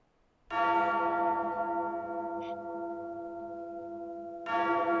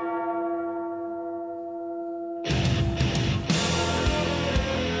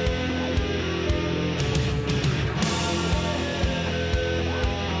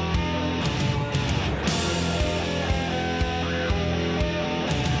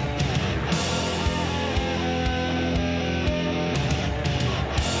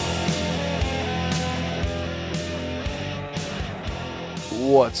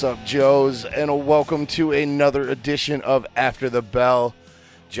What's up, Joes, and welcome to another edition of After the Bell.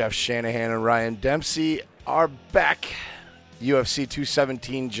 Jeff Shanahan and Ryan Dempsey are back. UFC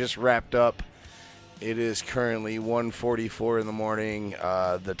 217 just wrapped up. It is currently 1:44 in the morning.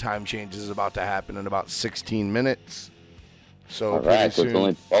 The time change is about to happen in about 16 minutes. So all right, so it's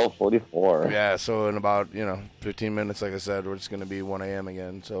only 12:44. Yeah, so in about 15 minutes, like I said, it's going to be 1 a.m.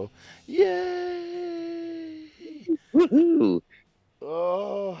 again. So, yay! Woohoo!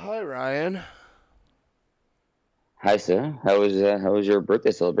 Oh, hi, Ryan. Hi, sir. How was your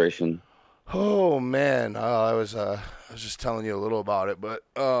birthday celebration? Oh man, I was just telling you a little about it, but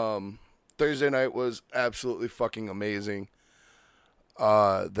Thursday night was absolutely fucking amazing.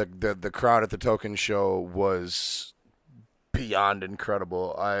 The crowd at the Token show was beyond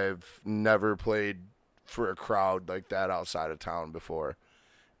incredible. I've never played for a crowd like that outside of town before,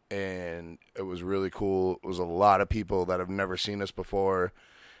 and it was really cool. It was a lot of people that have never seen us before,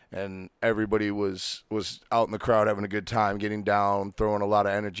 and everybody was out in the crowd having a good time, getting down, throwing a lot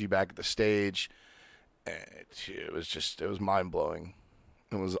of energy back at the stage. And it was mind-blowing.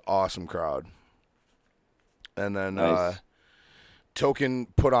 It was an awesome crowd. And then Nice. Token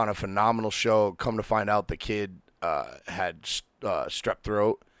put on a phenomenal show. Come to find out, the kid had strep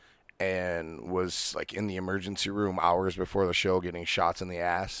throat and was like in the emergency room hours before the show getting shots in the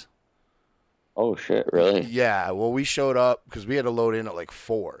ass. Oh shit! Really? Yeah, well, we showed up because we had to load in at like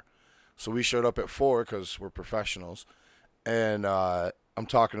 4. So we showed up at 4 because we're professionals. And I'm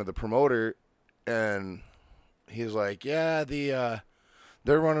talking to the promoter, and he's like, yeah, they're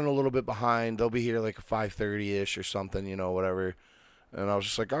running a little bit behind. They'll be here like 5:30-ish or something, whatever. And I was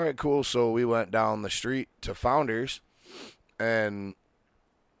just like, all right, cool. So we went down the street to Founders and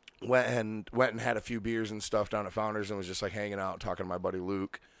went and had a few beers and stuff down at Founders and was just like hanging out, talking to my buddy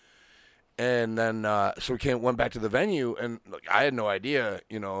Luke. And then so we went back to the venue, and like, I had no idea,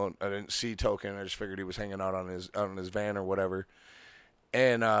 I didn't see Token. I just figured he was hanging out on his van or whatever.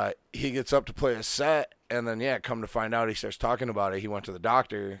 And he gets up to play a set, and then come to find out, he starts talking about it. He went to the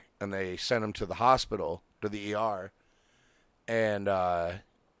doctor, and they sent him to the hospital, to the ER. And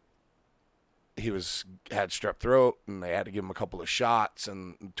he had strep throat, and they had to give him a couple of shots,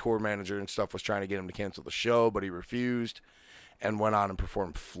 and the tour manager and stuff was trying to get him to cancel the show, but he refused and went on and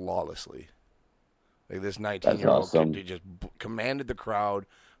performed flawlessly. Like, this 19-year-old awesome. kid just commanded the crowd,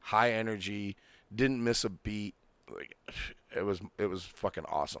 high energy, didn't miss a beat. Like, it was fucking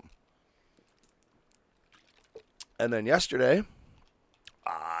awesome. And then yesterday,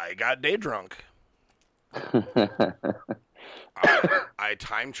 I got day drunk. I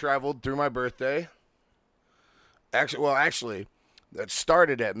time traveled through my birthday. Actually, that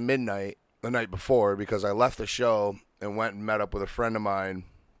started at midnight the night before because I left the show and went and met up with a friend of mine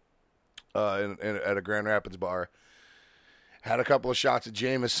at a Grand Rapids bar. Had a couple of shots of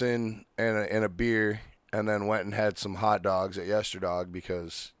Jameson and a beer, and then went and had some hot dogs at Yesterdog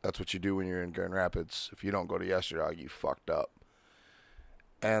because that's what you do when you're in Grand Rapids. If you don't go to Yesterdog, you fucked up.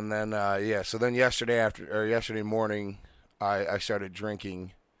 And then so then yesterday morning, I started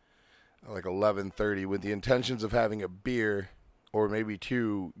drinking like 11:30 with the intentions of having a beer or maybe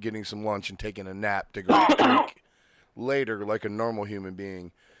 2, getting some lunch and taking a nap to go drink later like a normal human being.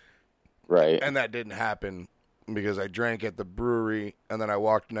 Right. And that didn't happen because I drank at the brewery, and then I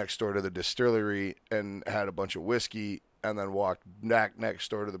walked next door to the distillery and had a bunch of whiskey, and then walked back next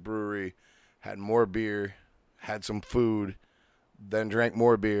door to the brewery, had more beer, had some food, then drank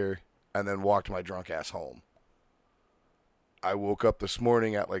more beer, and then walked my drunk ass home. I woke up this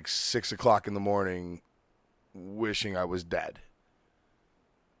morning at like 6 o'clock in the morning wishing I was dead.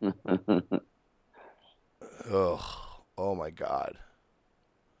 Ugh. Oh my God.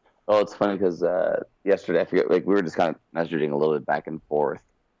 Oh, it's funny because yesterday I forget, like we were just kind of messaging a little bit back and forth,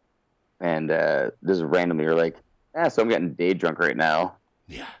 and just randomly you're like, so I'm getting day drunk right now.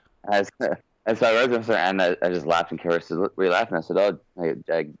 Yeah. And so I read this, and I just laughed, and Kara said, "What were you laughing?" I said, "Oh,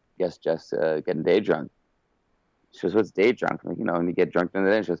 I guess Jess getting day drunk." She goes, "What's day drunk?" I'm like, when you get drunk during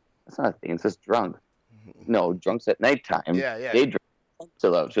the day. She goes, "That's not a thing. It's just drunk." No, drunk's at nighttime. Yeah. Day drunk.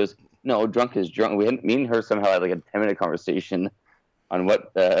 Chill out. She goes, "No, drunk is drunk." Me and her somehow had like a 10-minute conversation on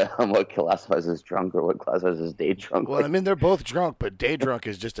what classifies as drunk or what classifies as day drunk. Well, I mean, they're both drunk, but day drunk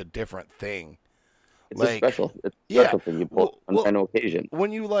is just a different thing. It's a special thing you pull on an occasion.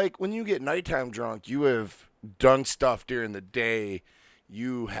 When you get nighttime drunk, you have done stuff during the day.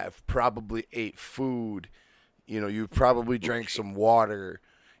 You have probably ate food. You probably drank some water.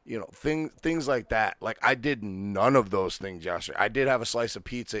 Things like that. Like, I did none of those things yesterday. I did have a slice of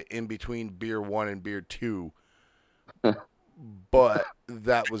pizza in between beer 1 and beer 2. But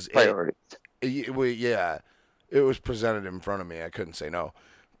that was Priorities. it. Yeah, it was presented in front of me. I couldn't say no.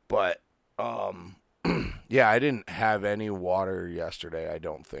 But yeah, I didn't have any water yesterday, I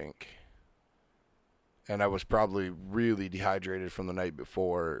don't think. And I was probably really dehydrated from the night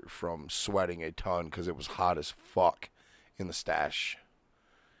before from sweating a ton because it was hot as fuck in the stash.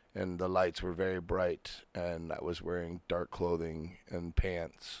 And the lights were very bright, and I was wearing dark clothing and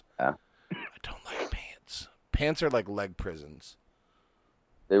pants. Yeah. I don't like pants. Pants are like leg prisons.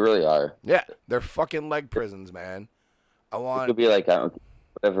 They really are. Yeah, they're fucking leg prisons, man. It could be like,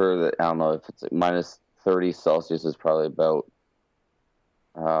 whatever, I don't know, if it's like minus 30 Celsius is probably about,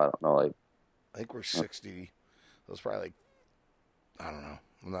 I don't know, like, I think we're 60. So it's probably like, I don't know.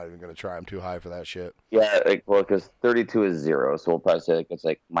 I'm not even going to try. I'm too high for that shit. yeah, like, well, because 32 is 0, so we'll probably say like it's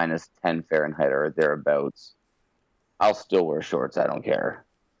like minus 10 Fahrenheit or thereabouts. I'll still wear shorts. I don't care.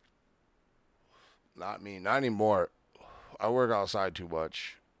 Not me. Not anymore. I work outside too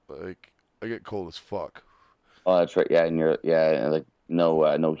much. Like, I get cold as fuck. Oh, that's right. Yeah, and like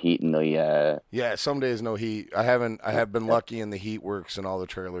no heat and Yeah, some days no heat. I have been lucky in the heat works and all the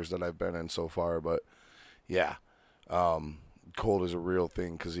trailers that I've been in so far, but yeah. Cold is a real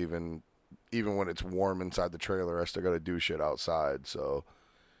thing because even when it's warm inside the trailer, I still got to do shit outside. So,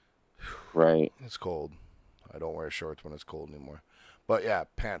 right, it's cold. I don't wear shorts when it's cold anymore. But yeah,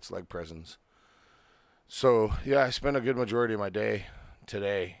 pants, leg prisons. So yeah, I spent a good majority of my day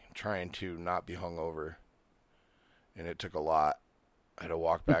today trying to not be hungover, and it took a lot. I had to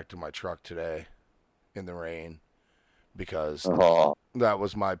walk back to my truck today in the rain because that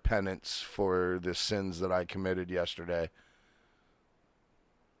was my penance for the sins that I committed yesterday.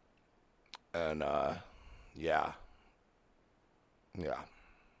 And, yeah. Yeah.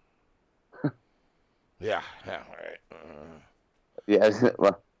 Yeah, all right. yeah.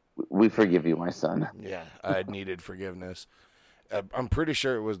 Well, we forgive you, my son. Yeah, I needed forgiveness. I'm pretty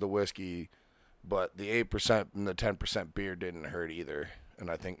sure it was the whiskey, but the 8% and the 10% beer didn't hurt either.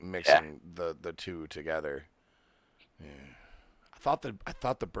 And I think mixing the two together. Yeah. I thought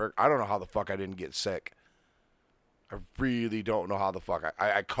the burger. I don't know how the fuck I didn't get sick. I really don't know how the fuck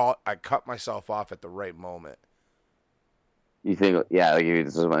I cut myself off at the right moment. You think, yeah, like if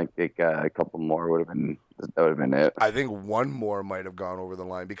this was like a couple more would have been it. I think one more might have gone over the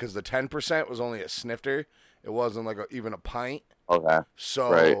line because the 10% was only a snifter. It wasn't like even a pint. Okay.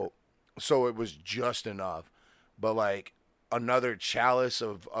 So it was just enough. But like another chalice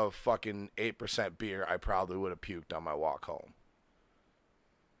of fucking 8% beer, I probably would have puked on my walk home.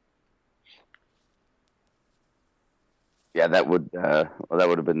 Yeah, that would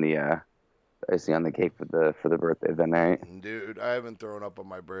have been the icing on the cake for the birthday then, right? Dude, I haven't thrown up on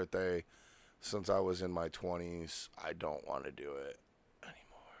my birthday since I was in my 20s. I don't want to do it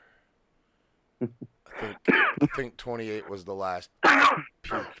anymore. I think 28 was the last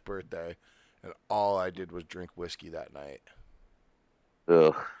puked birthday, and all I did was drink whiskey that night.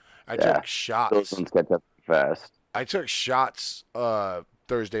 Ugh. I took shots. Those ones catch up fast. I took shots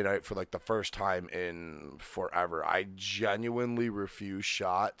Thursday night for like the first time in forever. I genuinely refuse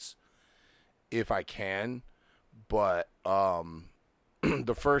shots if I can, but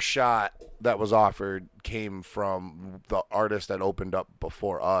the first shot that was offered came from the artist that opened up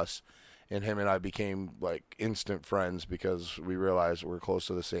before us, and him and I became like instant friends because we realized we're close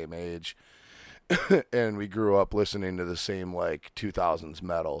to the same age and we grew up listening to the same like 2000s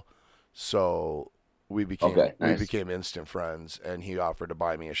metal. So we became instant friends, and he offered to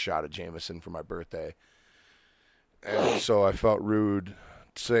buy me a shot of Jameson for my birthday. And so I felt rude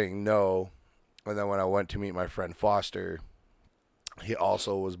saying no. And then when I went to meet my friend Foster, he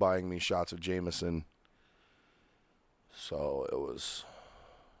also was buying me shots of Jameson. So it was...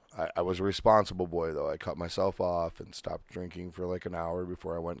 I was a responsible boy, though. I cut myself off and stopped drinking for like an hour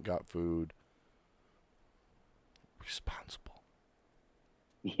before I went and got food. Responsible.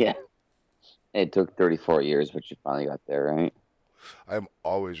 Yeah. It took 34 years, but you finally got there, right? I'm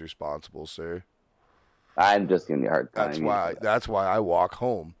always responsible, sir. I'm just giving you a hard time. That's why I walk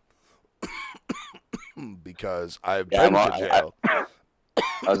home. Because I've been to jail. I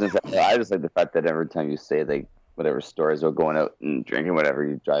was gonna say, I just like the fact that every time you say like whatever stories or going out and drinking, whatever,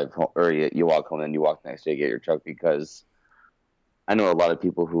 you drive home or you walk home and you walk next day to get your truck, because I know a lot of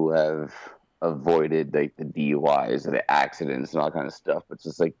people who have avoided like the DUIs or the accidents and all that kind of stuff. But it's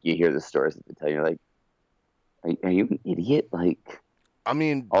just like you hear the stories that they tell you, like, are you an idiot? Like, I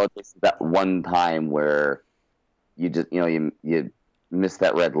mean, all it takes is that one time where you just you miss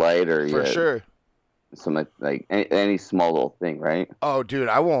that red light or for sure. Some like any small little thing, right? Oh, dude,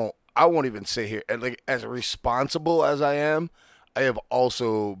 I won't even sit here. And like, as responsible as I am, I have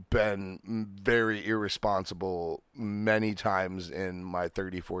also been very irresponsible many times in my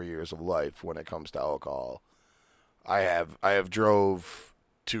 34 years of life when it comes to alcohol. I have drove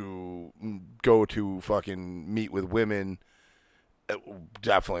to go to fucking meet with women,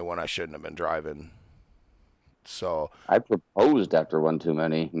 definitely when I shouldn't have been driving. So I proposed after one too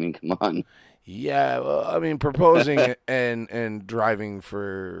many. I mean, come on. yeah, well, I mean, proposing and driving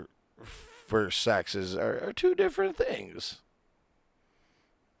for sex are two different things.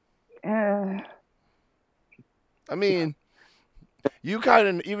 Eh. I mean, you kind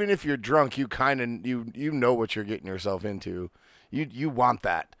of, even if you're drunk, you kind of you know what you're getting yourself into. You want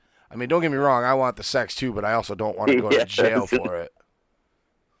that. I mean, don't get me wrong, I want the sex too, but I also don't want to go to jail for it.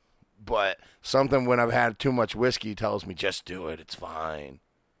 But something when I've had too much whiskey tells me just do it. It's fine.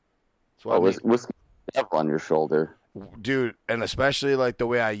 Whiskey devil on your shoulder, dude, and especially like the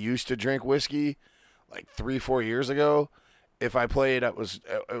way I used to drink whiskey, like 3-4 years ago. If I played, it was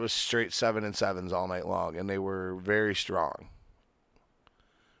straight 7 and 7s all night long, and they were very strong.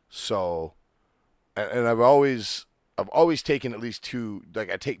 So, and I've always taken at least 2.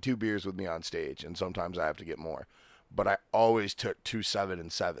 Like I take 2 beers with me on stage, and sometimes I have to get more. But I always took 2 7 and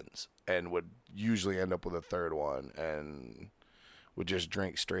 7s, and would usually end up with a third one, and would just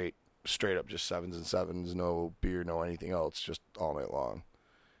drink straight up just 7s and 7s, no beer, no anything else, just all night long,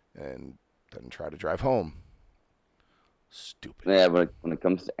 and then try to drive home. Stupid. Yeah, when it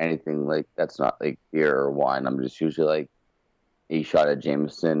comes to anything like that's not like beer or wine, I'm just usually like a shot of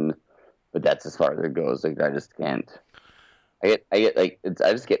Jameson, but that's as far as it goes. Like I just can't. I get like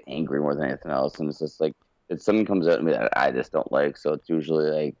I just get angry more than anything else, and it's just like if something comes out at me that I just don't like, so it's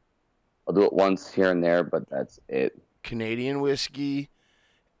usually like I'll do it once here and there, but that's it. Canadian whiskey,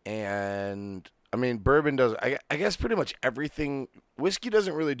 and I mean bourbon does. I guess pretty much everything. Whiskey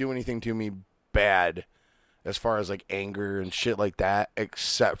doesn't really do anything to me bad, as far as like anger and shit like that,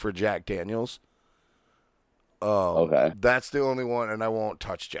 except for Jack Daniels. Okay. That's the only one, and I won't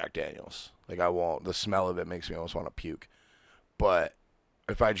touch Jack Daniels. Like I won't. The smell of it makes me almost want to puke. But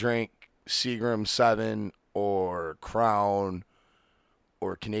if I drink Seagram 7 or Crown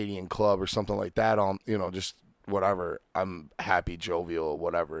or Canadian Club or something like that, on just whatever, I'm happy, jovial,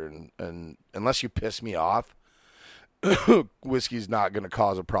 whatever. And unless you piss me off, whiskey's not going to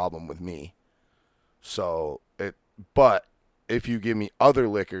cause a problem with me. But if you give me other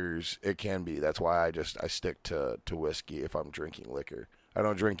liquors, it can be. That's why I stick to whiskey if I'm drinking liquor. I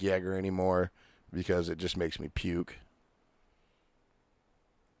don't drink Jäger anymore because it just makes me puke.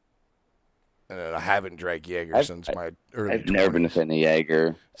 And I haven't drank Jäger since my early 20s. I've never been a fan of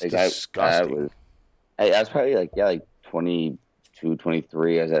Jäger. It's disgusting. I was probably like 22,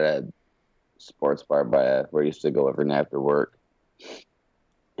 23. I was at a sports bar where I used to go every night after work.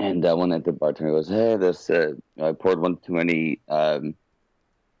 And one night the bartender goes, "Hey, I poured one too many Jäger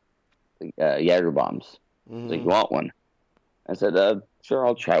bombs." Mm-hmm. He's like, "You want one?" I said, "Sure,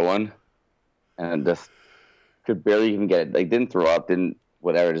 I'll try one." And I just could barely even get it. Like, didn't throw up, didn't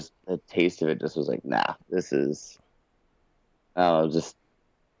whatever. Just the taste of it just was like, nah, this is. I don't know, just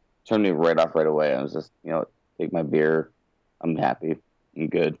turned me right off right away. I was just, take my beer. I'm happy. I'm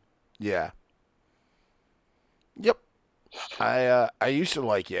good. Yeah. Yep. I used to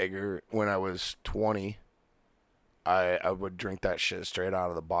like Jäger when I was 20. I would drink that shit straight out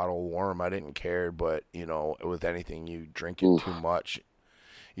of the bottle warm. I didn't care, but with anything, you drink it too much.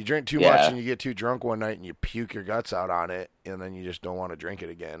 You drink too much and you get too drunk one night and you puke your guts out on it, and then you just don't want to drink it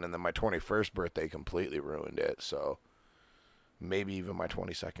again. And then my 21st birthday completely ruined it. So maybe even my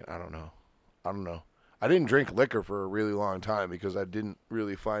 22nd. I don't know. I didn't drink liquor for a really long time because I didn't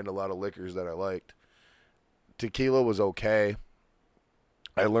really find a lot of liquors that I liked. Tequila was okay.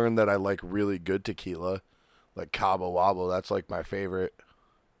 I learned that I like really good tequila, like Cabo Wabo. That's like my favorite.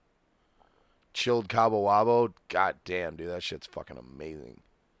 Chilled Cabo Wabo, god damn, dude, that shit's fucking amazing.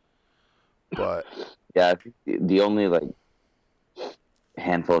 But yeah, I think the only like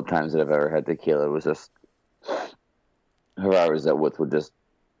handful of times that I've ever had tequila was just whoever I was with would just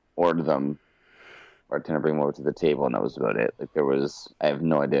order them, bartender bring them over to the table, and that was about it. Like I have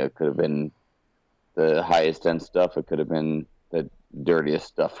no idea. It could have been the highest end stuff. It could have been the dirtiest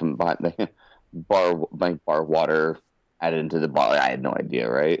stuff from behind the bar water added into the bottle. I had no idea,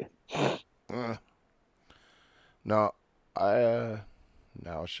 right? No,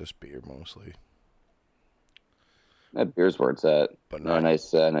 now it's just beer mostly. That beer's where it's at. But not,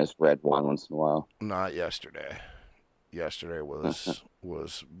 nice red wine once in a while. Not yesterday. Yesterday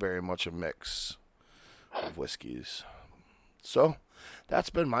was very much a mix of whiskeys. So that's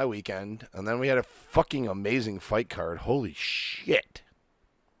been my weekend, and then we had a fucking amazing fight card. Holy shit!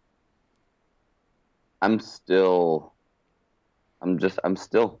 I'm still,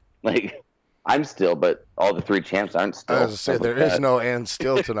 but all the 3 champs aren't still. I was to say, there is no and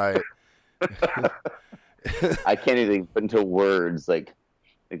still tonight. I can't even put into words, like,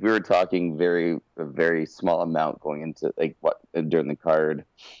 like we were talking a very small amount going into like what during the card.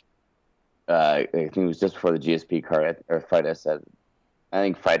 I think it was just before the GSP card or fight. I said, I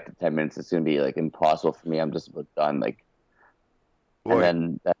think 5 to 10 minutes is going to be like impossible for me. I'm just about done. Like, and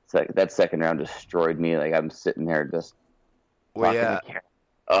then that second round destroyed me. Like I'm sitting there just talking to Karen.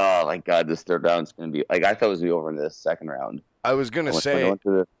 Oh my god, this third round's going to be like I thought it was going to be over in the second round. I was gonna say,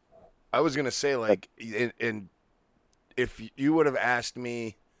 like, and if you would have asked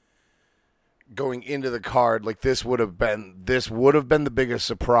me going into the card, like this would have been the biggest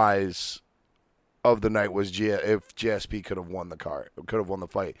surprise of the night was if GSP could have won the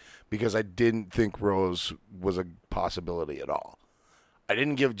fight, because I didn't think Rose was a possibility at all. I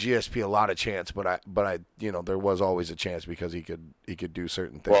didn't give GSP a lot of chance, but I there was always a chance because he could do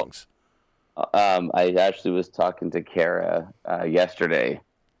certain things. I actually was talking to Kara yesterday,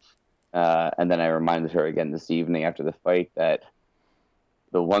 and then I reminded her again this evening after the fight that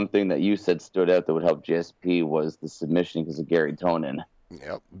the one thing that you said stood out that would help GSP was the submission because of Gary Tonin.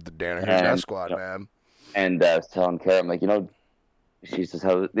 Yep, the Danaher Death Squad, man. And I was telling Kara, I'm like, she says,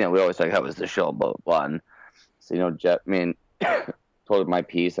 how, we always like, how was the show, blah, blah, blah. And so, Jeff, told her my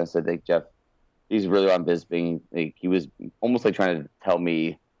piece. I said, like, Jeff, he's really on Bisping. Like, he was almost like trying to tell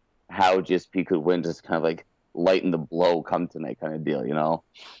me how GSP could win, just kind of like lighten the blow come tonight kind of deal,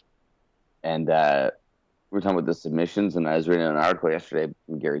 And we were talking about the submissions, and I was reading an article yesterday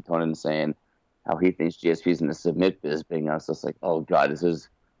from Gary Tonin saying how he thinks GSP is going to submit Bisping. I was just like, oh god, the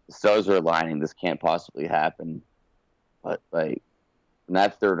stars are aligning. This can't possibly happen. But like when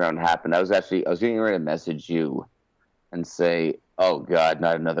that third round happened, I was getting ready to message you and say, oh god,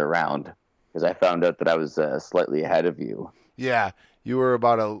 not another round, because I found out that I was slightly ahead of you. Yeah, you were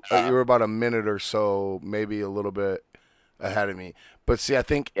about a minute or so, maybe a little bit ahead of me. But see, I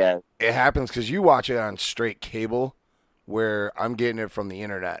think it happens because you watch it on straight cable, where I'm getting it from the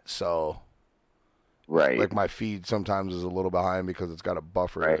internet. So, right, like my feed sometimes is a little behind because it's got a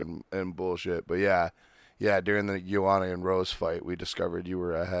buffer and bullshit. But yeah, during the Joanna and Rose fight, we discovered you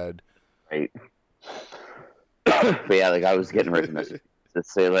were ahead. Right. But yeah, like I was getting ready to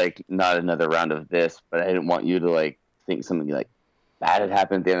say like not another round of this, but I didn't want you to like think something like bad had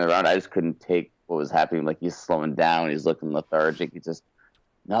happened at the end of the round. I just couldn't take what was happening. Like he's slowing down, he's looking lethargic, he's just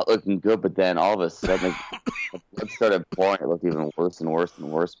not looking good. But then all of a sudden, the blood started pouring. It looked even worse and worse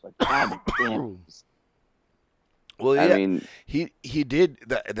and worse. But god damn. Well, yeah, I mean, he did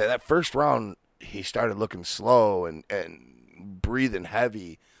that first round. He started looking slow and breathing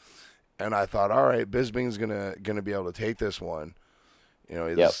heavy, and I thought, all right, Bisping's gonna be able to take this one.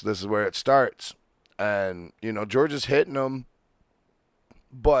 This is where it starts, and George is hitting him,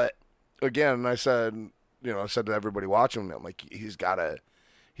 but again, I said to everybody watching him, I'm like, he's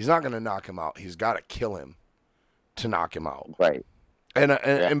not gonna knock him out. He's got to kill him to knock him out. Right.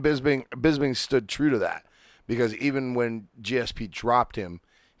 And Bisping stood true to that, because even when GSP dropped him,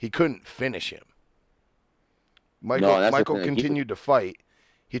 he couldn't finish him. Michael continued to fight.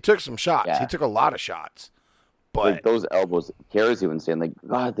 He took some shots. Yeah. He took a lot of shots. But like those elbows, Kara's even saying, like,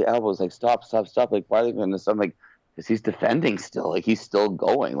 God, the elbows, like, stop. Like, why are they going to stop? Like, because he's defending still. Like, he's still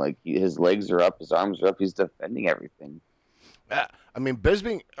going. Like, his legs are up, his arms are up. He's defending everything. Yeah. I mean,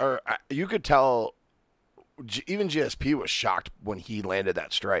 Bisping, you could tell, even GSP was shocked when he landed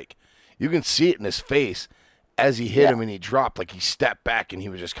that strike. You can see it in his face as he hit him and he dropped. Like, he stepped back and he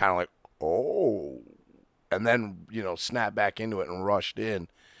was just kind of like, oh. And then, snapped back into it and rushed in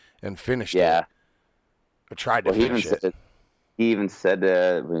and finished it. Or tried to finish it. He even said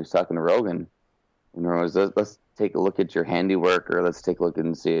when he was talking to Rogan, let's take a look at your handiwork, or let's take a look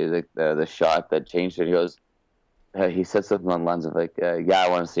and see the shot that changed it. He goes, he said something on the lines of like, I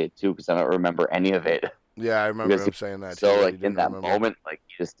want to see it too because I don't remember any of it. Yeah, I remember him saying that. So too, like in that moment, like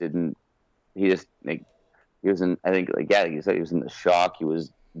he just like he was in. I think like he said he was in the shock. He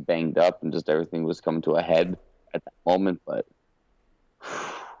was banged up and just everything was coming to a head at that moment. But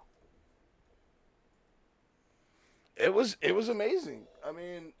it was amazing. I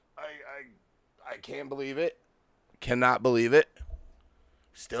mean, I can't believe it. Cannot believe it.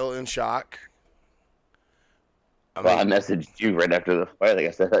 Still in shock. I messaged you right after the fight. Like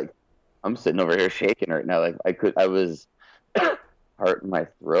I said, like I'm sitting over here shaking right now. Like I was heart in my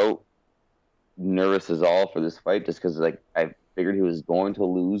throat, nervous as all for this fight, just because like I figured he was going to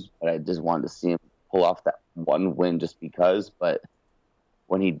lose, but I just wanted to see him pull off that one win just because. But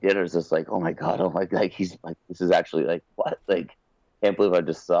when he did, I was just like, oh my god, like he's like, this is actually like what? Like, can't believe I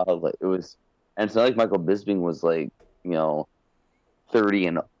just saw like it was. And it's not like Michael Bisping was like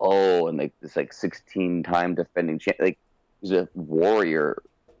 30-0 and like this like 16-time defending champ. Like he's a warrior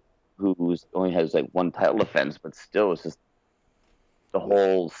who's only has like one title defense, but still it's just the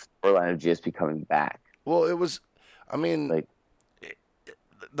whole storyline of GSP coming back. Well, it was. I mean, Like,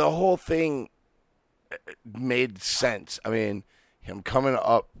 the whole thing made sense. I mean, him coming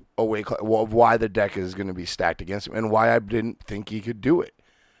up a weight class, why the deck is going to be stacked against him, and why I didn't think he could do it.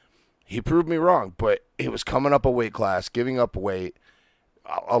 He proved me wrong, but he was coming up a weight class, giving up weight,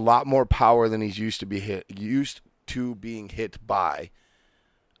 a lot more power than he's used to being hit by.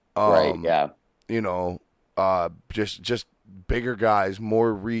 right? Yeah. You know, just bigger guys,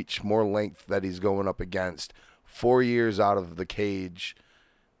 more reach, more length that he's going up against. 4 years out of the cage.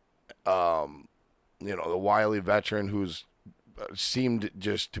 You know, the wily veteran who's seemed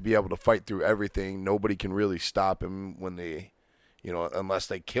just to be able to fight through everything. Nobody can really stop him when they, you know, unless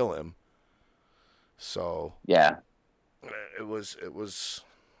they kill him. So Yeah. it was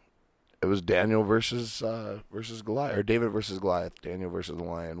Daniel versus Goliath, or David versus Goliath, Daniel versus the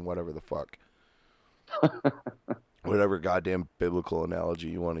lion, whatever the fuck. Whatever goddamn biblical analogy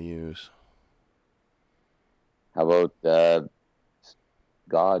you want to use. How about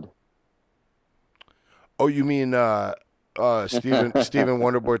God? Oh, you mean Stephen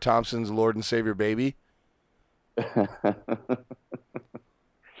Wonderboy Thompson's Lord and Savior baby?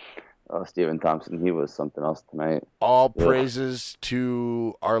 Oh, Stephen Thompson, he was something else tonight. All praises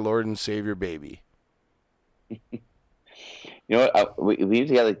to our Lord and Savior baby. You know what? We need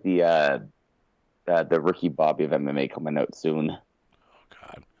to get like the Ricky Bobby of MMA coming out soon. Oh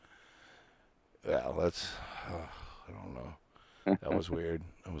God. Yeah, let's. I don't know. That was weird.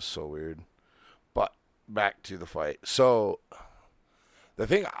 That was so weird. But back to the fight. So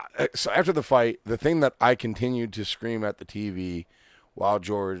after the fight, the thing that I continued to scream at the TV while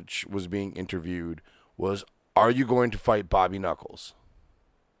George was being interviewed was, "Are you going to fight Bobby Knuckles?"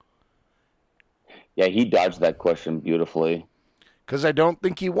 Yeah, he dodged that question beautifully. Because I don't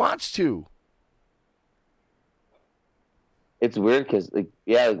think he wants to. It's weird because, like,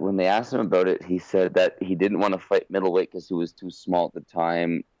 yeah, when they asked him about it, he said that he didn't want to fight middleweight because he was too small at the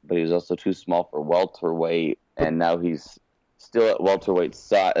time, but he was also too small for welterweight, and now he's still at welterweight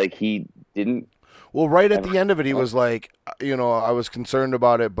side. Like, he didn't. Well, right at the end of it, he was like, you know, I was concerned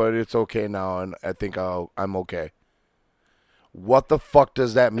about it, but it's okay now, and I think I'm okay. What the fuck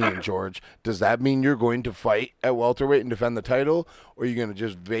does that mean, George? Does that mean you're going to fight at welterweight and defend the title, or are you going to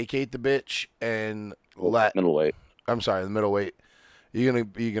just vacate the bitch and let middleweight? I'm sorry, the middleweight. You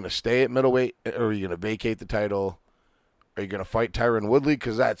gonna stay at middleweight, or are you gonna vacate the title? Are you gonna fight Tyron Woodley?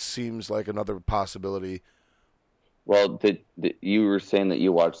 Because that seems like another possibility. Well, you were saying that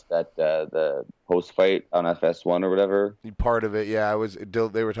you watched that the post fight on FS1 or whatever. Part of it, yeah.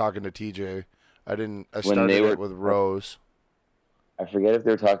 They were talking to TJ. I started it with Rose. I forget if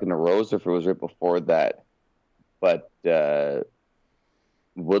they were talking to Rose or if it was right before that, but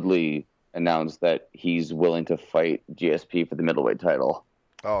Woodley announced that he's willing to fight GSP for the middleweight title.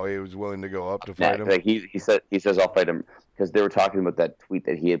 Oh, he was willing to go up to fight him. Like he says I'll fight him because they were talking about that tweet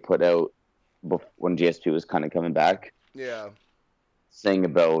that he had put out when GSP was kind of coming back. Yeah, saying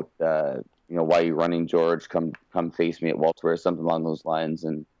about why are you running, George? Come face me at welterweight or something along those lines.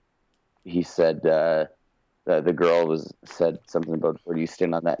 And he said the girl said something about, where do you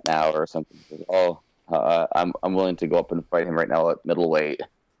stand on that now or something. He says, I'm willing to go up and fight him right now at middleweight.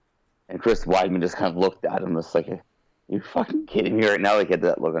 And Chris Weidman just kind of looked at him, just like, "Are you fucking kidding me right now?" Like, he had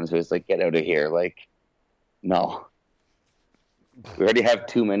that look on his face, like, "Get out of here!" Like, no, we already have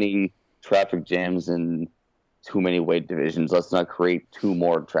too many traffic jams and too many weight divisions. Let's not create two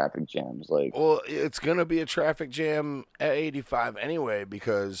more traffic jams. Like, well, it's gonna be a traffic jam at 85 anyway,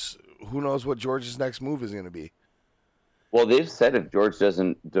 because who knows what George's next move is gonna be. Well, they've said if George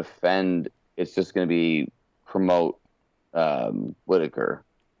doesn't defend, it's just gonna be promote Whitaker.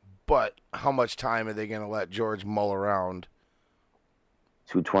 But how much time are they going to let George mull around?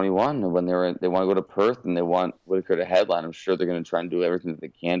 221. When they want to go to Perth and they want Whitaker to headline, I'm sure they're going to try and do everything that they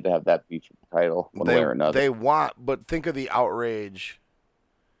can to have that be for the title one way or another. But think of the outrage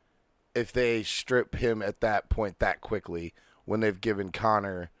if they strip him at that point that quickly, when they've given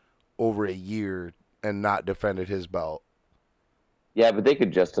Conor over a year and not defended his belt. Yeah, but they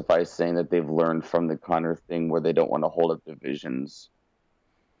could justify saying that they've learned from the Conor thing where they don't want to hold up divisions.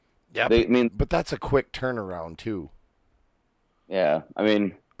 Yeah, but that's a quick turnaround too. Yeah, I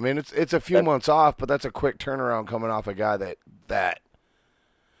mean it's a few months off, but that's a quick turnaround coming off a guy that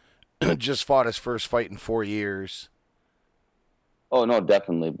just fought his first fight in 4 years. Oh no,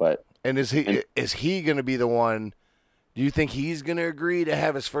 definitely. And is he going to be the one? Do you think he's going to agree to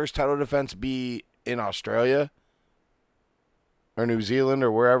have his first title defense be in Australia or New Zealand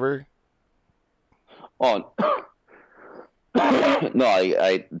or wherever? Oh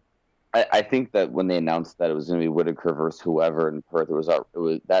no, I think that when they announced that it was going to be Whitaker versus whoever in Perth, it was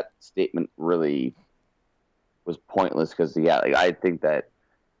that statement really was pointless because like I think that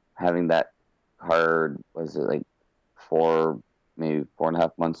having that card was it like maybe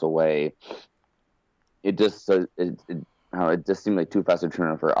 4.5 months away. It just it just seemed like too fast a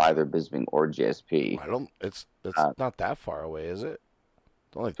turnaround for either Bisping or GSP. I don't. It's not that far away, is it?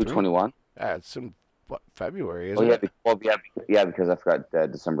 It's only 221. Yeah, it's in February, Oh isn't yeah, it? yeah, because I forgot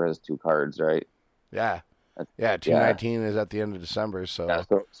that December has 2 cards, right? Yeah, That's- yeah. Yeah, 219 is at the end of December, yeah.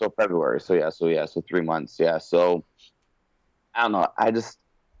 so So February. So 3 months. Yeah. So I don't know. I don't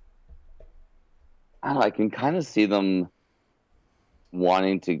know. I can kind of see them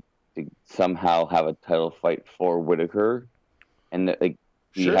wanting to somehow have a title fight for Whitaker, and like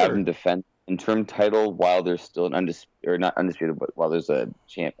you have sure. him defend interim title while there's still an undisputed or not undisputed, but while there's a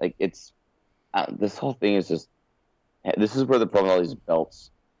champ. Like it's this whole thing is just this is where the problem with all these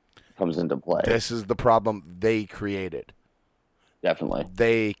belts comes into play. This is the problem they created. Definitely.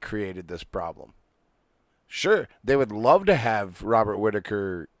 They created this problem. Sure, they would love to have Robert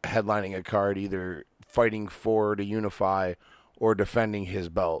Whitaker headlining a card, either fighting for to unify or defending his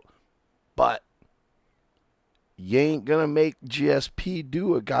belt, but you ain't gonna make GSP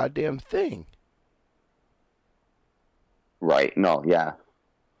do a goddamn thing. Right. No, yeah.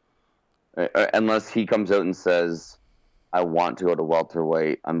 Unless he comes out and says, I want to go to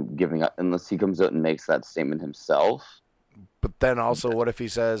welterweight, I'm giving up. Unless he comes out and makes that statement himself. But then also, what if he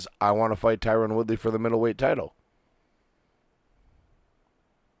says, I want to fight Tyron Woodley for the middleweight title?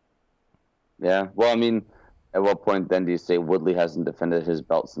 Yeah. Well, I mean, at what point then do you say Woodley hasn't defended his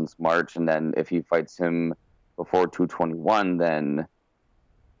belt since March? And then if he fights him before 221, then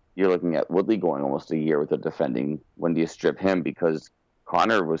you're looking at Woodley going almost a year without defending. When do you strip him? Because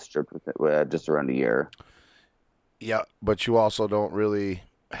Connor was stripped with just around a year. Yeah, but you also don't really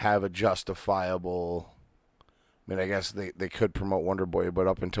have a justifiable. I mean, I guess they could promote Wonder Boy, but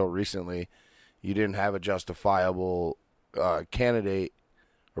up until recently, you didn't have a justifiable candidate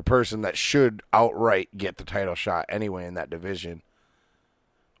or person that should outright get the title shot anyway in that division.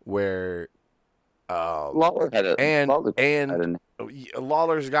 Where Lawler had a and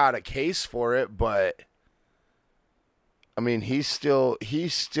Lawler's got a case for it, but I mean, he still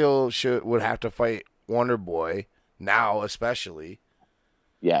would have to fight Wonder Boy now, especially.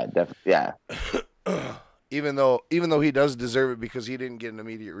 Yeah, definitely. Yeah. Even though he does deserve it because he didn't get an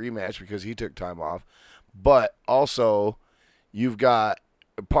immediate rematch because he took time off, but also you've got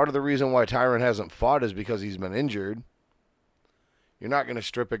part of the reason why Tyron hasn't fought is because he's been injured. You're not going to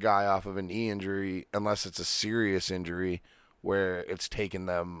strip a guy off of a knee injury unless it's a serious injury where it's taken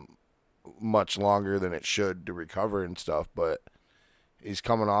them much longer than it should to recover and stuff. But he's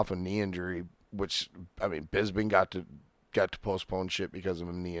coming off a knee injury, which I mean, Bisping got to postpone shit because of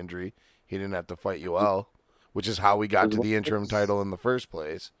a knee injury. He didn't have to fight UL, which is how we got to the interim title in the first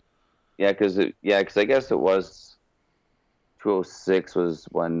place. Yeah, because I guess it was 206 was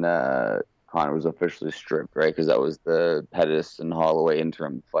when Connor was officially stripped, right? Because that was the Pettis and Holloway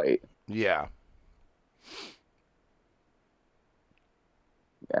interim fight. Yeah.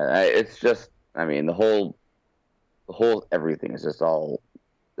 Yeah, it's just, I mean, the whole everything is just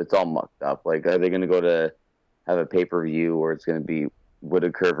it's all mucked up. Like, are they going to go to have a pay-per-view where it's going to be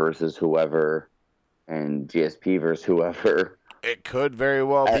Whitaker versus whoever and GSP versus whoever? It could very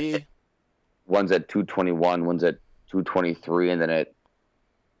well be. One's at 221, one's at 223, and then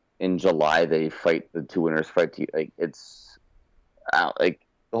in July they fight the two winners fight to like it's like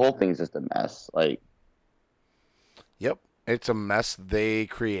the whole thing's just a mess. Like, yep, it's a mess they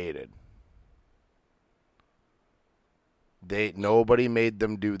created. Nobody made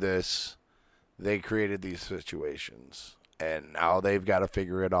them do this. They created these situations, and now they've got to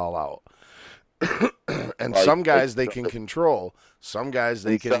figure it all out. And some guys they can control. Some guys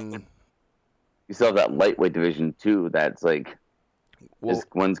they can. You still have that lightweight division too. That's like,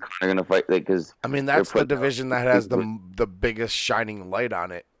 when's Connor gonna fight? Like, because I mean, that's the division that has the biggest shining light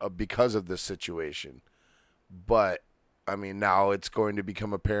on it because of this situation. But I mean, now it's going to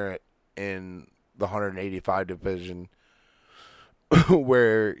become apparent in the 185 division,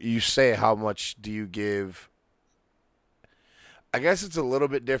 where you say how much do you give. I guess it's a little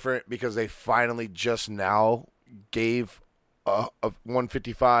bit different because they finally just now gave a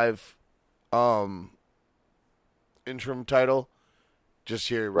 155 interim title just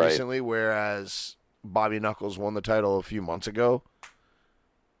here recently, whereas Bobby Knuckles won the title a few months ago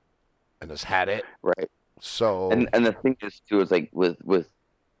and has had it. Right. So and the thing is too is like with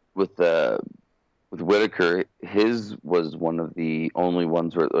Whitaker, his was one of the only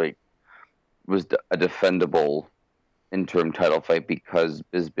ones where like was a defendable interim title fight because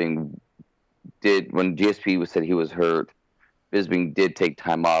Bisping did, when GSP said he was hurt, Bisping did take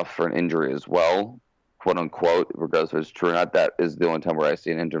time off for an injury as well, quote unquote, regardless if it's true or not. That is the only time where I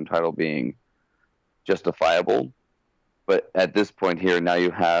see an interim title being justifiable. But at this point here, now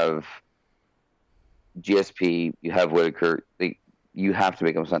you have GSP, you have Whitaker. You have to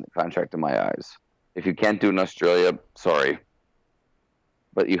make them sign the contract in my eyes. If you can't do it in Australia, sorry.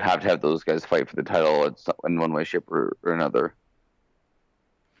 But you have to have those guys fight for the title in one way, shape, or another.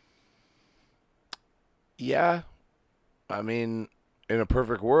 Yeah. I mean, in a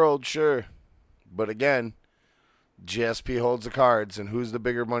perfect world, sure. But again, GSP holds the cards, and who's the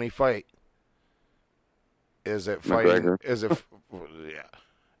bigger money fight? Is it fighting? McGregor. Is it? Yeah,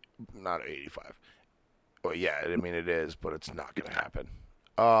 not 85. Well, yeah, I mean it is, but it's not going to happen.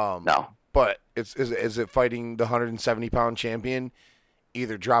 No. But is it fighting the 170-pound champion,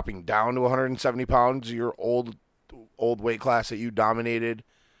 either dropping down to 170 pounds, your old weight class that you dominated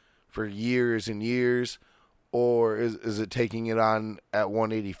for years and years, or is it taking it on at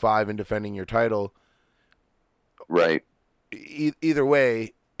 185 and defending your title? Right. Either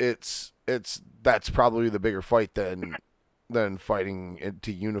way, that's probably the bigger fight than fighting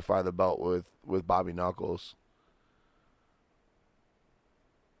to unify the belt with Bobby Knuckles.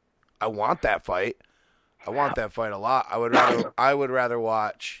 I want that fight. I want that fight a lot. I would rather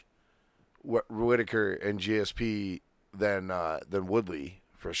watch Whitaker and GSP than Woodley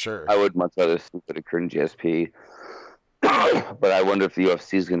for sure. I would much rather see Whitaker and GSP, but I wonder if the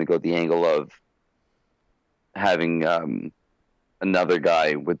UFC is going to go the angle of having another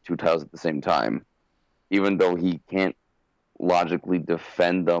guy with two titles at the same time, even though he can't logically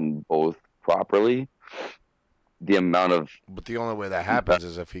defend them both properly. The amount of... But the only way that happens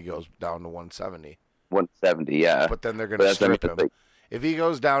is if he goes down to 170. 170, yeah. But then they're going to strip him. If he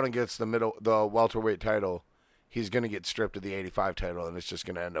goes down and gets the welterweight title, he's going to get stripped of the 85 title, and it's just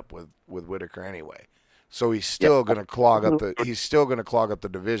going to end up with Whitaker anyway. So he's still going to clog up the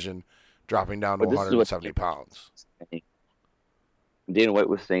division, dropping down to 170 pounds. Dana White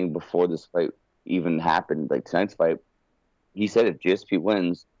was saying before this fight even happened, like tonight's fight, he said if GSP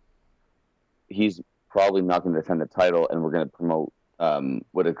wins, he's probably not going to defend the title, and we're going to promote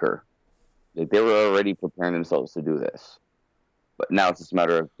Whitaker. Like, they were already preparing themselves to do this, but now it's just a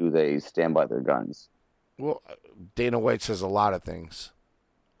matter of, do they stand by their guns? Well, Dana White says a lot of things.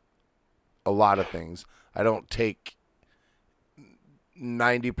 A lot of things. I don't take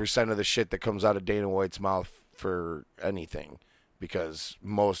 90% of the shit that comes out of Dana White's mouth for anything, because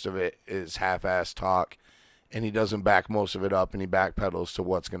most of it is half-ass talk, and he doesn't back most of it up, and he backpedals to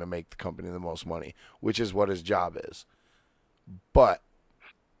what's going to make the company the most money, which is what his job is. But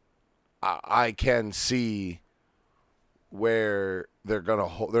I can see where they're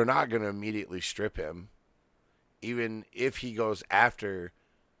not going to immediately strip him, even if he goes after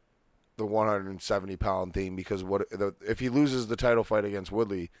the 170-pound thing, because if he loses the title fight against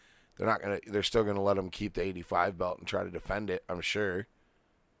Woodley, they're still going to let him keep the 85 belt and try to defend it, I'm sure.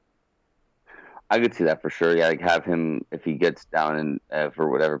 I could see that for sure. Yeah, like have him, if he gets down and for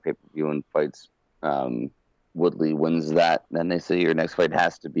whatever pay-per-view and fights, Woodley wins that, then they say your next fight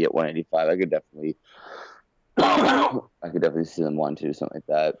has to be at 185. I could definitely see them wanting to do something like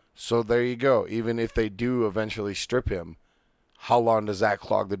that. So there you go. Even if they do eventually strip him, how long does that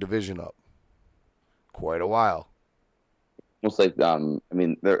clog the division up? Quite a while. Almost like, I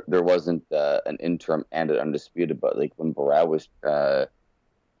mean, there wasn't an interim and an undisputed, but like when Barao was the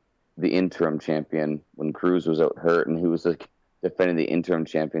interim champion, when Cruz was out hurt, and he was like defending the interim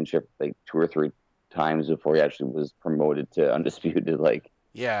championship like 2 or 3 times before he actually was promoted to undisputed. Like,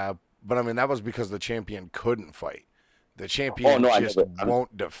 yeah, but I mean that was because the champion couldn't fight. The champion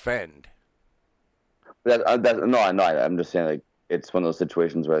won't defend. I know. I'm just saying, like, it's one of those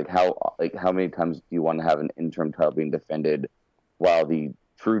situations where how many times do you want to have an interim title being defended while the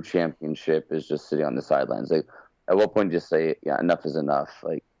true championship is just sitting on the sidelines? Like, at what point do you say, yeah, enough is enough?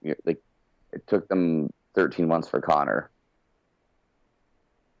 Like it took them 13 months for Conor.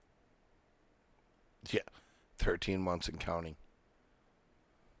 Yeah, 13 months and counting.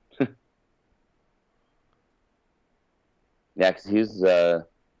 Yeah, because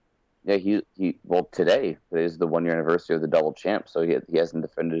today's the 1 year anniversary of the double champ, so he hasn't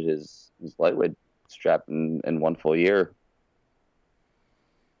defended his lightweight strap in 1 full year.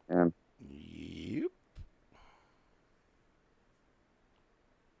 Yeah. Yep.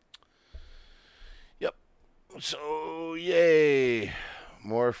 Yep. So yay,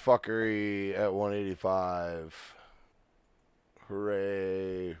 more fuckery at 185.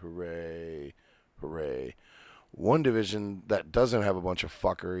 Hooray! Hooray! Hooray! One division that doesn't have a bunch of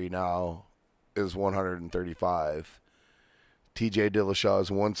fuckery now is 135. TJ Dillashaw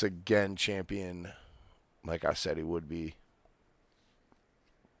is once again champion, like I said he would be.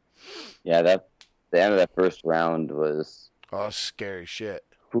 Yeah, the end of that first round was Scary shit.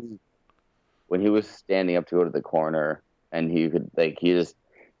 When he was standing up to go to the corner, and he could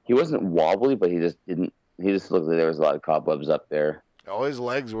he wasn't wobbly, but he just looked like there was a lot of cobwebs up there. Oh, his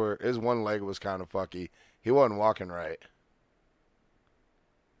one leg was kind of fucky. He wasn't walking right.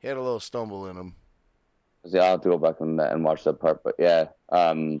 He had a little stumble in him. Yeah, I'll have to go back and watch that part, but yeah,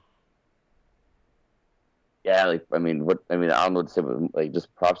 yeah, I don't know what to say, but like,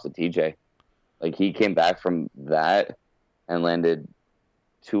 just props to TJ. Like, he came back from that and landed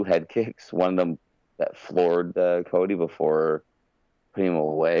 2 head kicks, one of them that floored Cody before putting him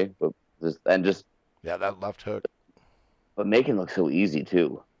away, but that left hook. But making it look so easy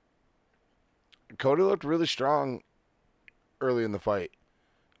too. Cody looked really strong early in the fight,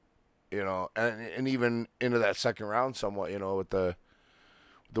 and even into that second round somewhat, with the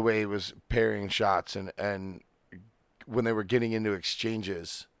way he was parrying shots and when they were getting into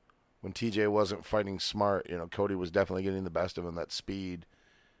exchanges, when TJ wasn't fighting smart, Cody was definitely getting the best of him. That speed,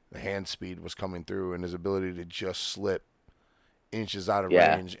 the hand speed was coming through, and his ability to just slip inches out of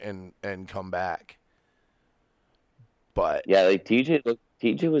range and come back. But yeah, like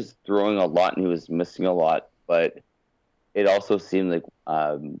TJ was throwing a lot and he was missing a lot, but it also seemed like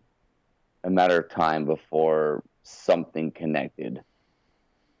a matter of time before something connected.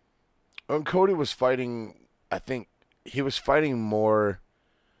 When Cody was fighting, I think he was fighting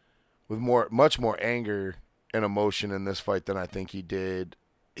with much more anger and emotion in this fight than I think he did.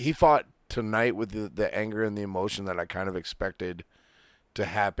 He fought tonight with the anger and the emotion that I kind of expected to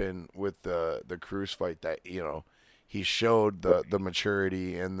happen with the Cruz fight. That he showed the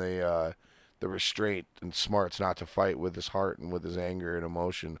maturity and the restraint and smarts not to fight with his heart and with his anger and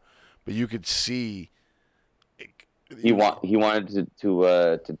emotion. But you could see he wanted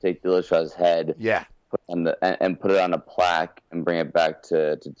to take Dillashaw's head, put it on a plaque and bring it back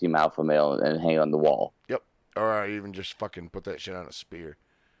to Team Alpha Male and hang it on the wall. Yep, or even just fucking put that shit on a spear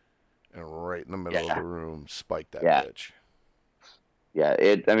and right in the middle of the room spike that bitch. Yeah,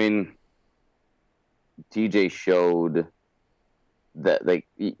 TJ showed that, like,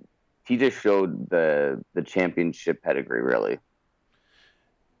 TJ showed the championship pedigree, really.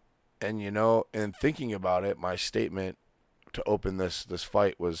 And in thinking about it, my statement to open this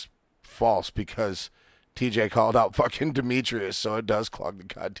fight was false because TJ called out fucking Demetrius, so it does clog the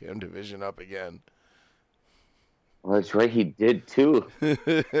goddamn division up again. Well, that's right, he did too.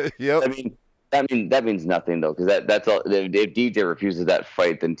 Yep. That means nothing though, because that's all. If DJ refuses that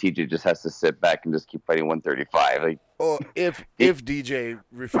fight, then TJ just has to sit back and just keep fighting 135. Like, well, if DJ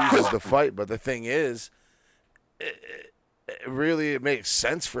refuses the fight, but the thing is, it makes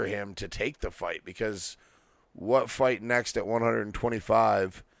sense for him to take the fight, because what fight next at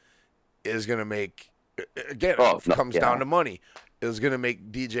 125 is going to make, again, comes down to money, is going to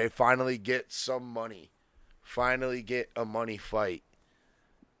make DJ finally get some money, finally get a money fight.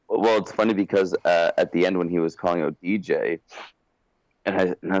 Well, it's funny because at the end when he was calling out DJ,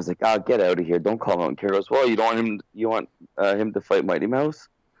 and I was like, "Oh, get out of here! Don't call him out." And Kara goes, "Well, you want him to fight Mighty Mouse?"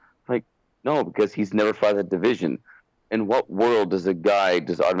 I'm like, no, because he's never fought that division. In what world does a guy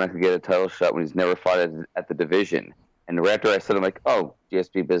just automatically get a title shot when he's never fought at the division? And right after I said, I'm like, "Oh,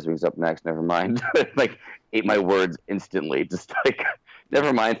 GSP Bisping's up next. Never mind." Like, ate my words instantly. Just like,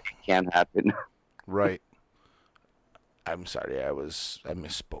 never mind. It can't happen. Right. I'm sorry, I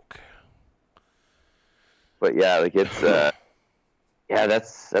misspoke. But yeah, like, it's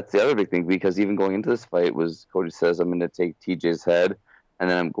that's the other big thing, because even going into this fight was Cody says, "I'm going to take TJ's head, and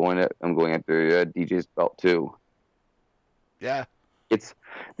then I'm going after DJ's belt too." Yeah, this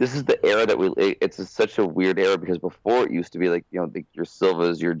is the era that it's such a weird era, because before it used to be like, your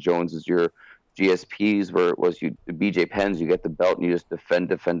Silvas, your Joneses, your GSPs, where it was the BJ Penns, you get the belt and you just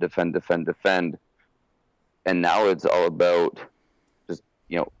defend. And now it's all about just,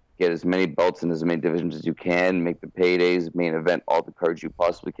 get as many belts in as many divisions as you can, make the paydays, main event, all the cards you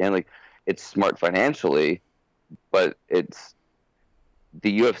possibly can. Like, it's smart financially, but it's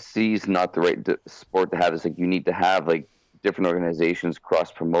the UFC is not the right sport to have. It's like, you need to have like different organizations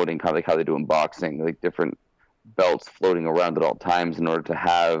cross promoting, kind of like how they do in boxing, like different belts floating around at all times in order to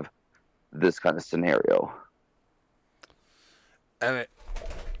have this kind of scenario. And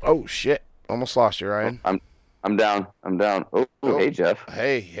oh shit, almost lost you, Ryan. I'm down. Oh, hey, Jeff.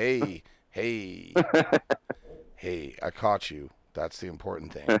 Hey. Hey, I caught you. That's the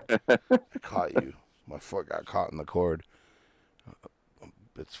important thing. I caught you. My foot got caught in the cord.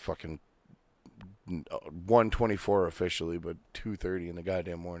 It's fucking 1:24 officially, but 2:30 in the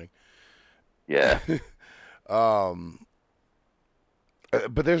goddamn morning. Yeah.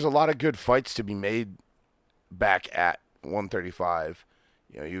 But there's a lot of good fights to be made back at 135.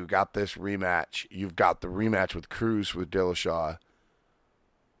 You got this rematch. You've got the rematch with Cruz with Dillashaw.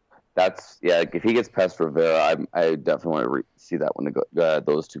 That's like, if he gets past Rivera, I definitely want to see that one to go.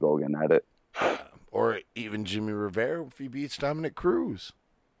 Those two go again at it. Or even Jimmy Rivera if he beats Dominic Cruz.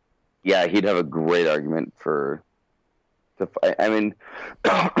 Yeah, he'd have a great argument for. I mean,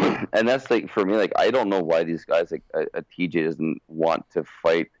 and that's like for me. Like, I don't know why these guys like a TJ doesn't want to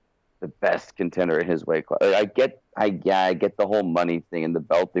fight the best contender in his weight class. Like, I get the whole money thing and the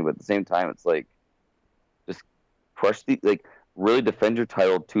belt thing, but at the same time, it's like just crush really defend your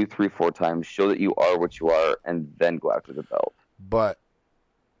title 2, 3, 4 times, show that you are what you are, and then go after the belt. But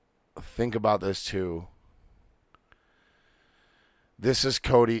think about this too. This is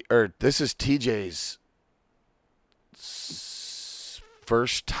TJ's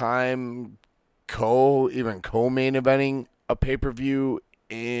first time co-main eventing a pay-per-view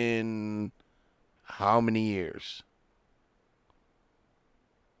in how many years?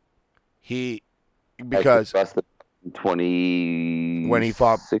 Because 20 when he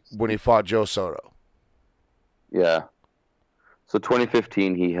fought Joe Soto. Yeah. So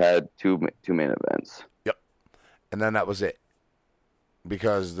 2015 he had two main events. Yep. And then that was it.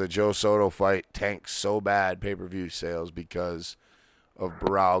 Because the Joe Soto fight tanked so bad pay-per-view sales because of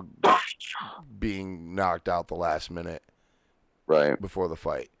Barao being knocked out the last minute before the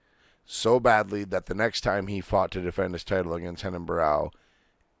fight. So badly that the next time he fought to defend his title against Renan Barao,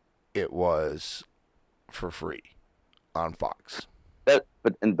 it was for free on Fox. But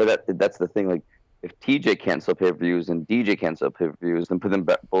that's the thing. Like, if TJ can't sell pay-per-views and DJ can't sell pay-per-views, then put them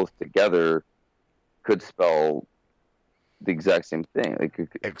both together could spell the exact same thing.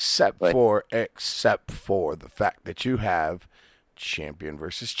 Except for the fact that you have champion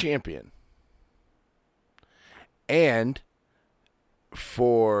versus champion. And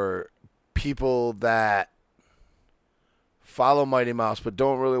for people that follow Mighty Mouse but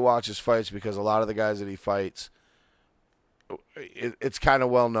don't really watch his fights, because a lot of the guys that he fights, it's kind of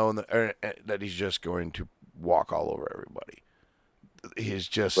well known that he's just going to walk all over everybody. He's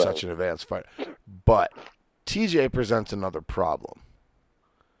just such an advanced fighter. But TJ presents another problem.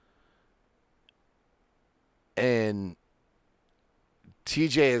 And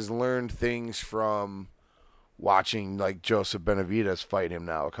TJ has learned things from watching like Joseph Benavidez fight him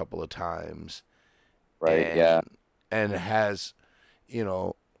now a couple of times. Right, And has,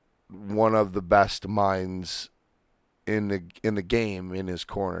 one of the best minds in the game in his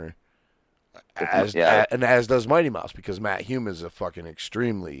corner. As does Mighty Mouse, because Matt Hume is a fucking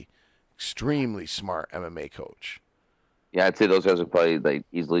extremely smart MMA coach. Yeah, I'd say those guys are probably like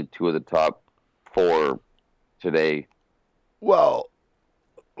easily 2 of the top 4 today. Well,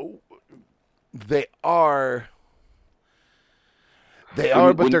 they are,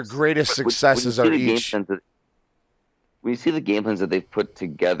 but their greatest successes are each. When you see the game plans that they've put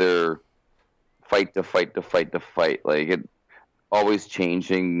together, fight to fight, like it always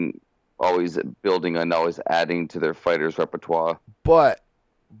changing, always building and always adding to their fighters' repertoire. But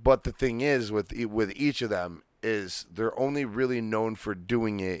the thing is, with each of them, is they're only really known for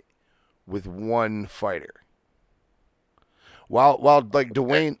doing it with one fighter. While like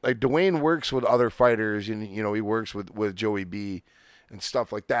Dwayne works with other fighters, and he works with Joey B and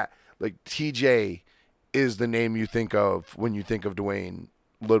stuff like that. Like TJ is the name you think of when you think of Dwayne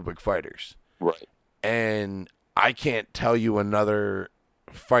Ludwig fighters. Right. And I can't tell you another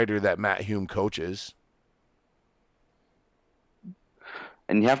fighter that Matt Hume coaches.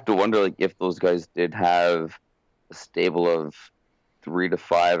 And you have to wonder, like, if those guys did have a stable of 3 to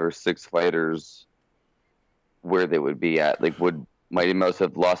 5 or 6 fighters, where they would be at. Like, would Mighty Mouse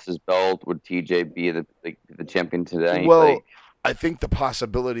have lost his belt? Would TJ be the champion today? Well, I think the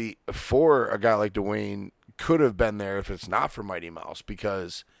possibility for a guy like Dwayne could have been there if it's not for Mighty Mouse,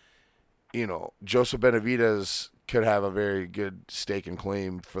 because, Joseph Benavidez could have a very good stake and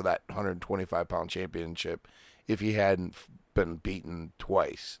claim for that 125-pound championship if he hadn't been beaten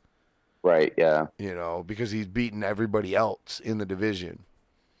twice. Right, yeah. Because he's beaten everybody else in the division.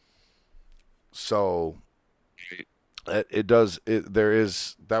 So that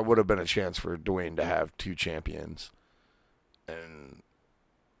would have been a chance for Dwayne to have 2 champions. And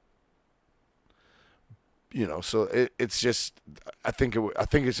so it's just, I think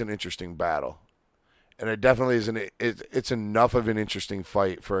it's an interesting battle. And it definitely is it's enough of an interesting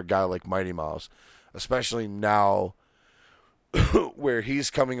fight for a guy like Mighty Mouse, especially now where he's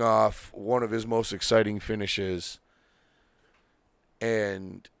coming off one of his most exciting finishes,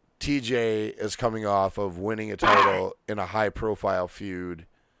 and TJ is coming off of winning a title in a high-profile feud,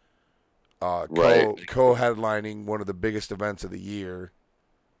 co-headlining one of the biggest events of the year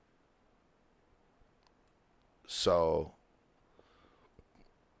So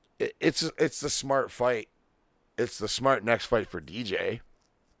it's the smart fight. It's the smart next fight for DJ,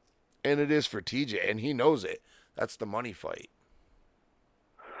 and it is for TJ, and he knows it. That's the money fight.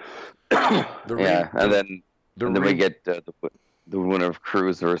 And then we get the winner of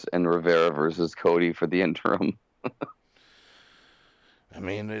Cruz and Rivera versus Cody for the interim. I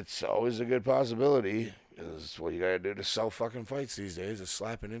mean, it's always a good possibility. Is what you gotta do to sell fucking fights these days is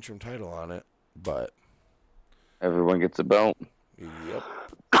slap an interim title on it. But everyone gets a belt. Yep.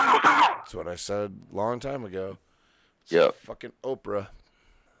 That's what I said a long time ago. Yep. Fucking Oprah.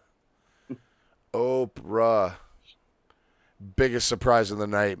 Oprah. Biggest surprise of the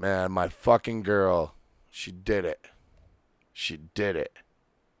night, man. My fucking girl. She did it. She did it.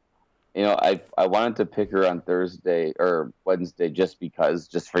 You know, I wanted to pick her on Thursday or Wednesday just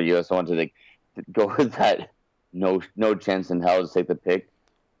for you. So I wanted to go with that no chance in hell to take the pick.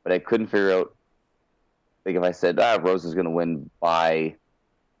 But I couldn't figure out, like, if I said, Rose is going to win by,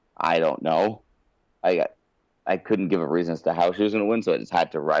 I don't know. I couldn't give a reason as to how she was going to win, so I just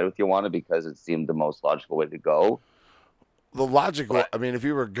had to ride with Joanna because it seemed the most logical way to go. The logical, I mean, if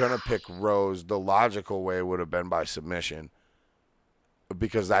you were going to pick Rose, the logical way would have been by submission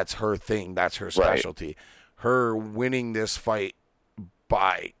because that's her thing. That's her specialty. Right. Her winning this fight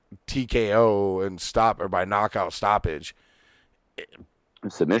by TKO and by knockout stoppage.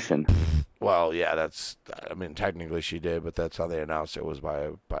 Submission. Well, yeah, technically she did, but that's how they announced it was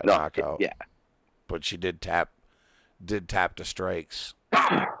by knockout. Yeah. But she did tap the strikes.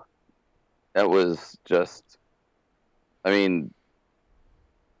 That was just,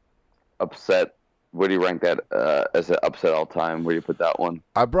 upset. Where do you rank that as an upset all time? Where do you put that one?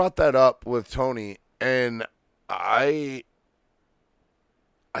 I brought that up with Tony, and I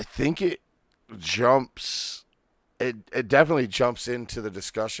think it jumps. It definitely jumps into the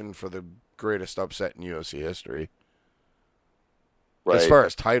discussion for the greatest upset in UFC history. Right. As far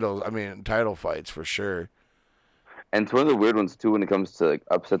as titles, title fights for sure. And it's one of the weird ones too when it comes to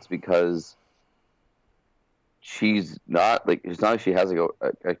upsets because it's not like she has a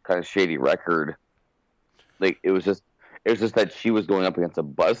kind of shady record. Like it was just that she was going up against a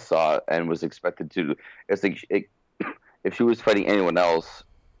buzzsaw and was expected to. It's like if she was fighting anyone else,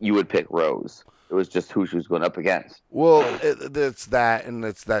 you would pick Rose. It was just who she was going up against. Well, it's that, and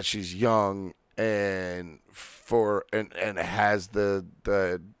it's that she's young and has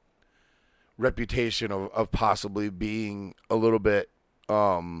the reputation of possibly being a little bit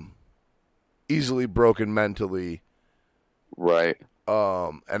easily broken mentally. Right.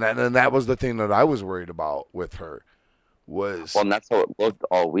 And that was the thing that I was worried about with her. And that's how it looked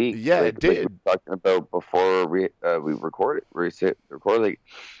all week. Yeah, it did. We were talking about before we recorded, like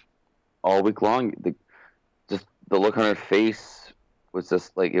all week long. Just the look on her face was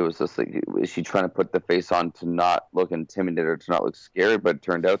just like is she trying to put the face on to not look intimidated or to not look scared? But it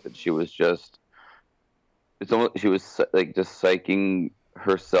turned out that she was just she was like just psyching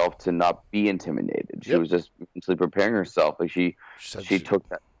herself to not be intimidated. She was just mentally preparing herself. Like she took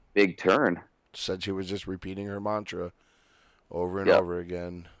that big turn. Said she was just repeating her mantra over and over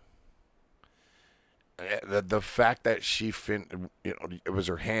again. The fact that she it was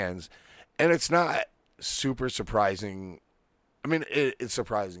her hands, and it's not super surprising. I mean, it's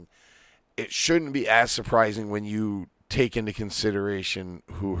surprising. It shouldn't be as surprising when you take into consideration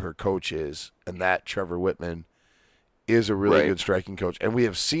who her coach is, and that Trevor Whitman is a really good striking coach, and we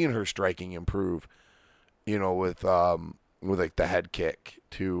have seen her striking improve. With like the head kick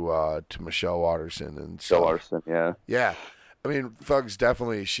to Michelle Watterson and Michelle Watterson, yeah. I mean, Thug's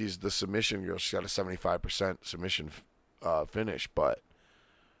definitely she's the submission girl. She's got a 75% submission finish, but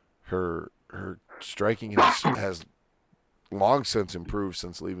her striking has long since improved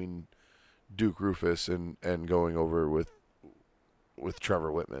since leaving Duke Rufus and going over with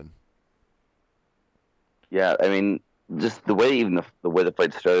Trevor Whitman. Yeah, I mean, just the way the way the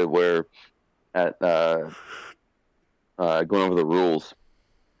fight started, where at going over the rules,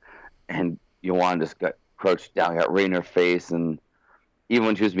 and Joanna just got crouched down, got right in her face, and even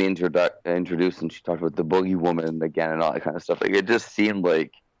when she was being introduced and she talked about the boogie woman again and all that kind of stuff, like it just seemed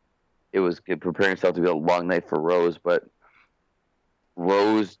like it was preparing herself to be a long night for Rose, but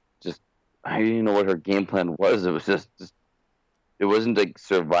Rose just, I didn't even know what her game plan was. It was just it wasn't like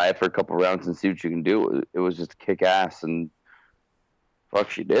survive for a couple rounds and see what you can do. It was just kick ass, and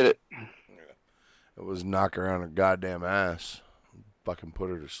fuck, she did it. It was knock her on her goddamn ass, fucking put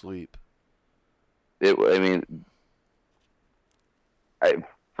her to sleep.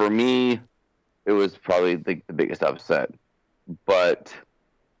 For me, it was probably the biggest upset, but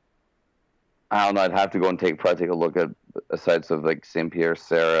I don't know. I'd have to go and probably take a look at sites of like St. Pierre,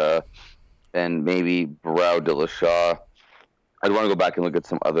 Sarah, and maybe Brow Dillashaw. I'd want to go back and look at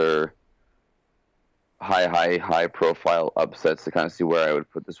some other high profile upsets to kind of see where I would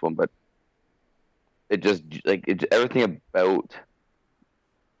put this one, but it just everything about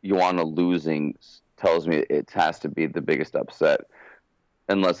Joanna losing tells me it has to be the biggest upset,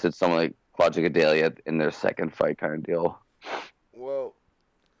 unless it's someone like Claudia Gadelha in their second fight kind of deal. Well,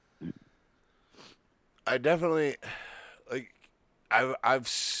 I definitely like. I've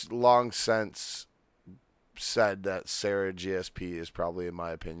long since said that Sarah GSP is probably, in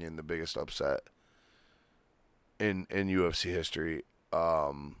my opinion, the biggest upset in UFC history.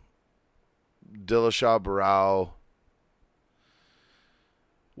 Dillashaw Barao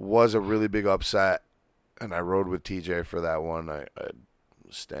was a really big upset, and I rode with TJ for that one. I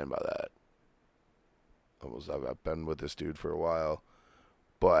stand by that. I've been with this dude for a while,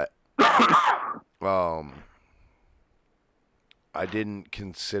 but I didn't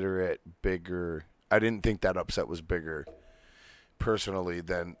consider it bigger. I didn't think that upset was bigger personally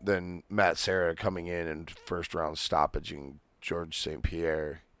than Matt Serra coming in and first round stoppaging George St.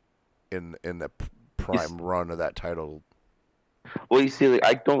 Pierre in the prime run of that title. Well, you see, like,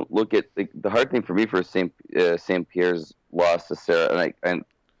 I don't look at the hard thing for me for St. Pierre's loss to Serra, and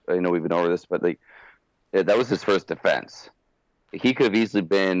I know we've been over this, but that was his first defense. He could have easily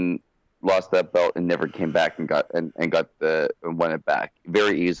been lost that belt and never came back and won it back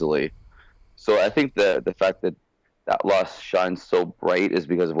very easily. So I think the fact that loss shines so bright is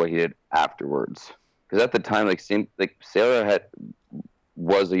because of what he did afterwards. Because at the time, Serra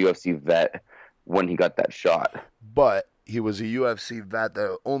was a UFC vet when he got that shot. But he was a UFC vet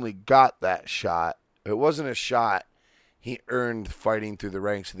that only got that shot. It wasn't a shot he earned fighting through the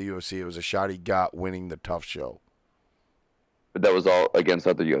ranks of the UFC. It was a shot he got winning the Tough Show. But that was all against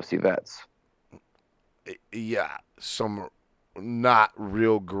other UFC vets. Yeah, some not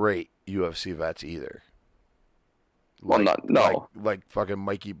real great UFC vets either. Like fucking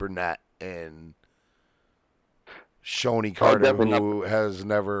Mikey Burnett and Shoney Carter, who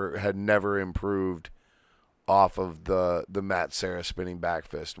had never improved off of the Matt Serra spinning back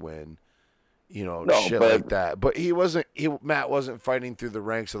fist win. Like that. But Matt wasn't fighting through the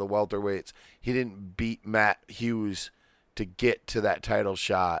ranks of the welterweights. He didn't beat Matt Hughes to get to that title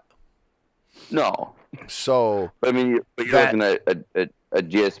shot. No. So, but you're looking at a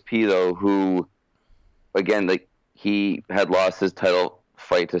GSP though, who, again, like, he had lost his title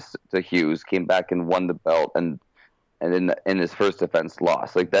fight to Hughes, came back and won the belt, and in his first defense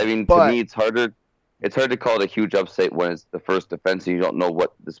lost. To me, it's harder. It's hard to call it a huge upset when it's the first defense and you don't know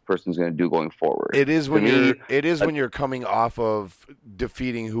what this person's going to do going forward. It is when you're coming off of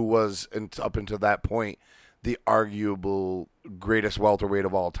defeating who was up until that point the arguable greatest welterweight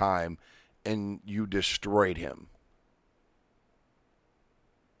of all time, and you destroyed him.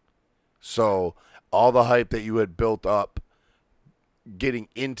 So all the hype that you had built up getting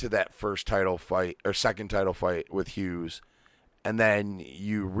into that first title fight or second title fight with Hughes, and then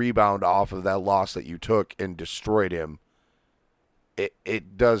you rebound off of that loss that you took and destroyed him,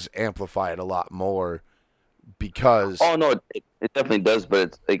 it does amplify it a lot more because... Oh, no, it definitely does, but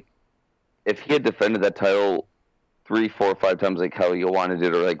it's like if he had defended that title 3, 4, 5 times like how Joanna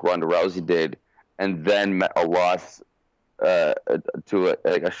did or like Ronda Rousey did, and then met a loss to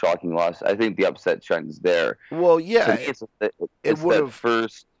a shocking loss, I think the upset shines there. Well, yeah, it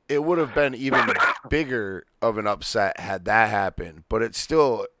would have been even bigger of an upset had that happened, but it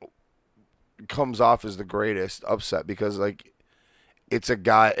still comes off as the greatest upset because it's a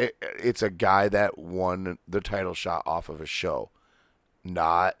guy that won the title shot off of a show,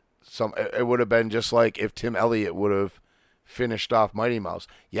 not some. It would have been just like if Tim Elliott would have finished off Mighty Mouse.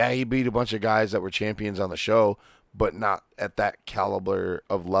 Yeah, he beat a bunch of guys that were champions on the show, but not at that caliber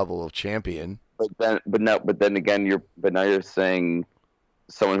of level of champion. But then again, you're saying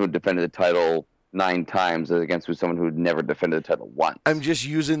someone who defended the title 9 times against someone who never defended the title once. I'm just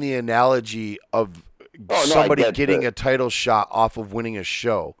using the analogy of somebody getting a title shot off of winning a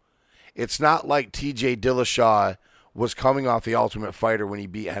show. It's not like TJ Dillashaw was coming off the Ultimate Fighter when he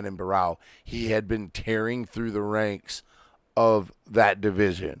beat Renan Barao. He had been tearing through the ranks of that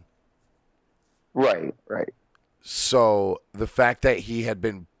division. Right. So the fact that he had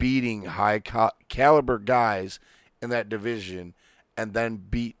been beating high caliber guys in that division and then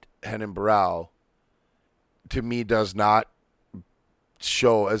beat Renan Barao, to me, does not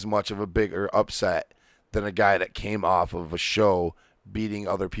show as much of a bigger upset than a guy that came off of a show beating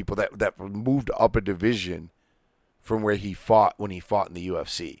other people that moved up a division from where he fought when he fought in the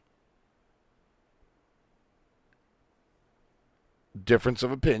UFC. Difference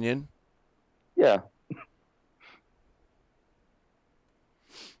of opinion. Yeah.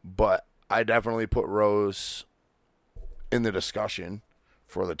 But I definitely put Rose in the discussion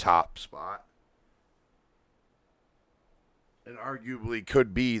for the top spot. And arguably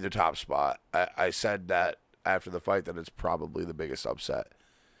could be the top spot. I said that after the fight that it's probably the biggest upset.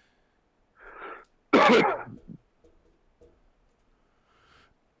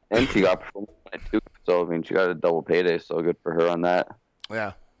 And she got performance tonight too. So I mean, she got a double payday. So good for her on that.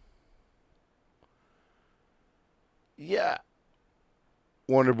 Yeah. Yeah.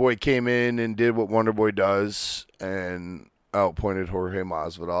 Wonder Boy came in and did what Wonder Boy does and outpointed Jorge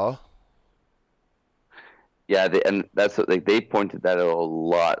Masvidal. Yeah, and that's what, like, they pointed that out a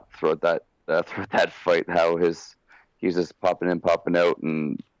lot throughout that fight. How he was just popping in, popping out,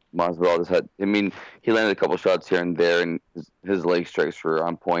 and Masvidal just had. I mean, he landed a couple shots here and there, and his leg strikes were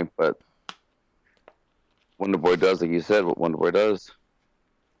on point. But Wonder Boy does, like you said, what Wonder Boy does.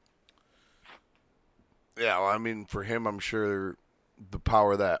 Yeah, well, I mean, for him, I'm sure the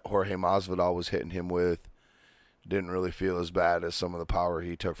power that Jorge Masvidal was hitting him with didn't really feel as bad as some of the power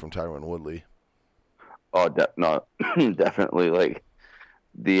he took from Tyron Woodley. Oh, no, definitely. Like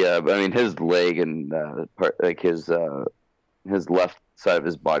I mean, his leg and part, like his left side of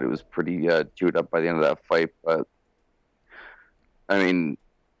his body was pretty chewed up by the end of that fight. But I mean,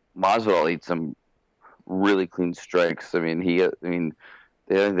 Masvidal ate some really clean strikes. I mean,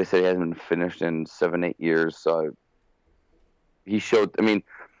 they said he hasn't been finished in 7-8 years. So he showed. I mean,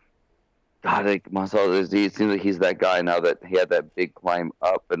 God, like Masvidal, it seems like he's that guy now that he had that big climb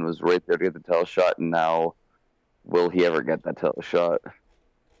up and was right there to get the title shot. And now, will he ever get that title shot?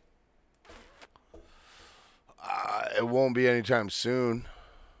 It won't be anytime soon.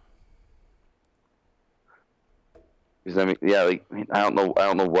 Because I mean, yeah, like I don't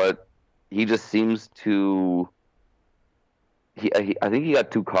know what he just seems to. I think he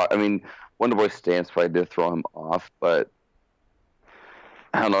got too caught. I mean, Wonder Boy's stance probably did throw him off, but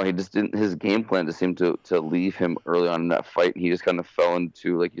I don't know. He just didn't. His game plan just seemed to leave him early on in that fight. He just kind of fell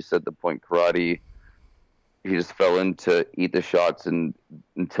into, like you said, the point karate. He just fell into eat the shots and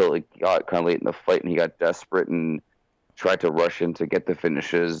until it got kind of late in the fight, and he got desperate and tried to rush in to get the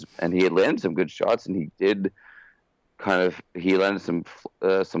finishes. And he had landed some good shots, and he landed some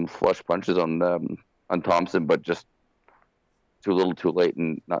flush punches on Thompson, but just too little, too late,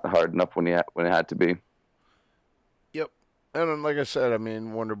 and not hard enough when it had to be. Yep. And then, like I said, I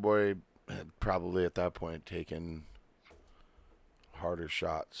mean, Wonder Boy had probably at that point taken harder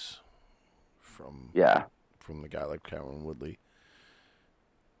shots from the guy like Tyron Woodley.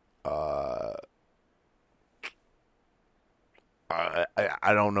 I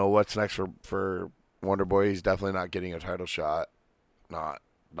don't know what's next for Wonder Boy. He's definitely not getting a title shot. Not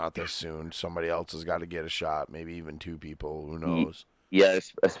this soon. Somebody else has got to get a shot. Maybe even two people. Who knows? Yeah,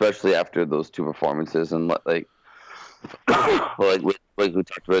 especially after those two performances, and like we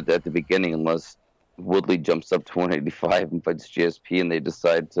talked about at the beginning, unless Woodley jumps up to 185 and fights GSP, and they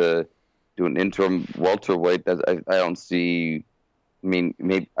decide to do an interim welterweight, that I don't see. I mean,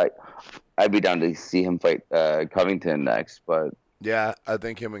 maybe I'd be down to see him fight Covington next, but yeah, I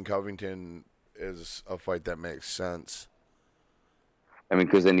think him and Covington is a fight that makes sense. I mean,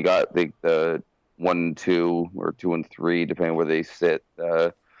 because then you got the 1 and 2 or 2 and 3, depending where they sit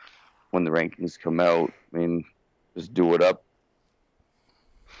when the rankings come out. I mean, just do it up.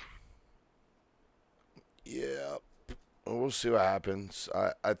 Yeah, we'll see what happens.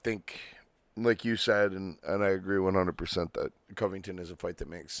 I think, like you said, and I agree 100% that Covington is a fight that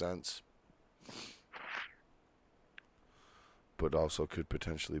makes sense, but also could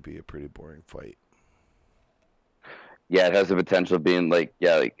potentially be a pretty boring fight. Yeah, it has the potential of being it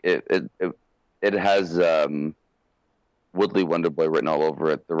has Woodley Wonderboy written all over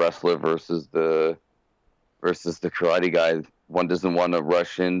it. The wrestler versus the karate guy. One doesn't want to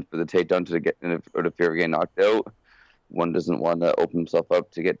rush in for the takedown to get in or to fear of getting knocked out. One doesn't want to open himself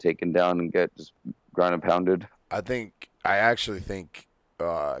up to get taken down and get just ground and pounded. I actually think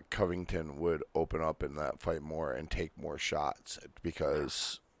Covington would open up in that fight more and take more shots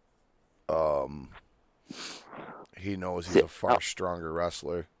because he knows he's a far stronger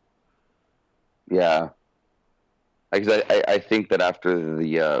wrestler. Yeah. I think that after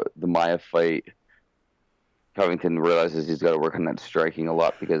the Maya fight, Covington realizes he's got to work on that striking a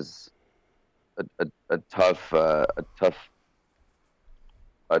lot because a tough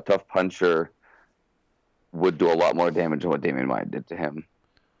puncher would do a lot more damage than what Damian Maya did to him.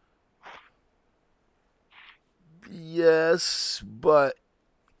 Yes, but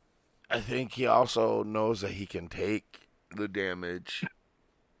I think he also knows that he can take the damage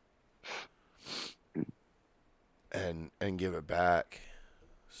and give it back.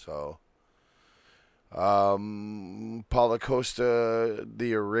 So Paulo Costa,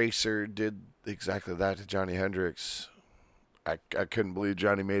 the Eraser, did exactly that to Johnny Hendricks. I couldn't believe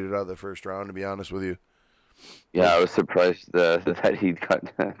Johnny made it out of the first round, to be honest with you. Yeah, I was surprised that he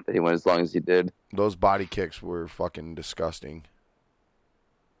got that he went as long as he did. Those body kicks were fucking disgusting.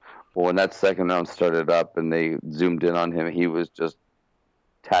 Well, when that second round started up and they zoomed in on him, he was just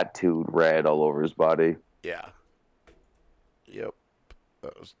tattooed red all over his body. Yeah. Yep.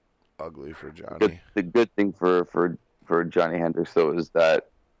 That was ugly for Johnny. The good thing for Johnny Hendricks, though, is that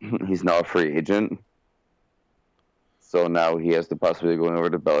he's now a free agent. So now he has the possibility of going over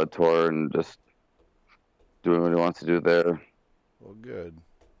to Bellator and just doing what he wants to do there. Well, good.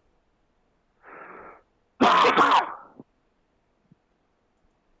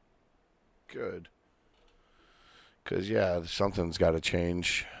 Good. Because, yeah, something's got to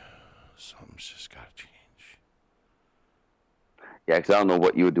change. Something's just got to change. Yeah, because I don't know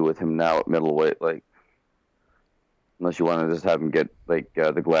what you would do with him now at middleweight, like, unless you want to just have him get, like,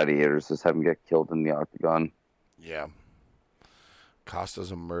 the gladiators, just have him get killed in the octagon. Yeah.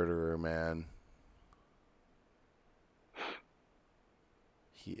 Costa's a murderer, man.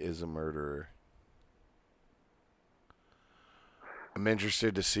 He is a murderer. I'm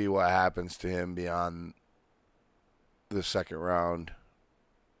interested to see what happens to him beyond the second round.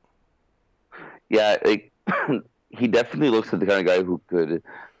 Yeah, like, he definitely looks like the kind of guy who could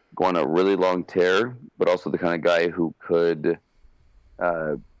go on a really long tear, but also the kind of guy who could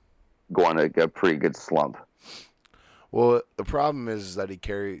go on a pretty good slump. Well, the problem is that he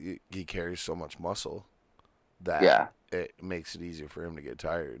carries so much muscle that it makes it easier for him to get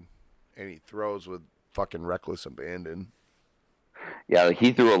tired, and he throws with fucking reckless abandon. Yeah, like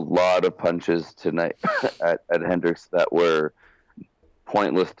he threw a lot of punches tonight at Hendricks that were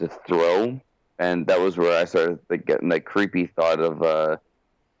pointless to throw, and that was where I started getting that creepy thought of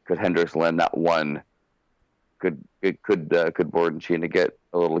could Hendricks land that one? Could Bordenchina get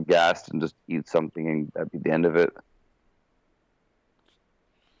a little gassed and just eat something, and that'd be the end of it?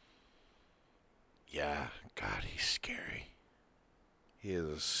 Yeah, God, he's scary. He is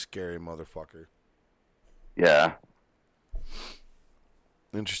a scary motherfucker. Yeah.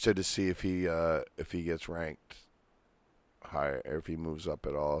 Interested to see if he gets ranked higher, or if he moves up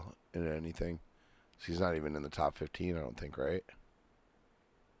at all in anything. He's not even in the top 15, I don't think, right?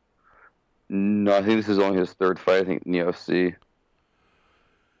 No, I think this is only his third fight, I think, in the UFC.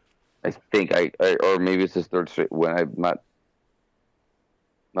 I think or maybe it's his third straight win. I'm not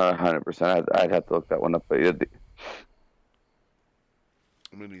 100%. I'd have to look that one up. But I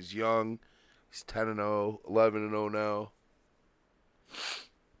mean, he's young. He's 10-0, 11-0 now.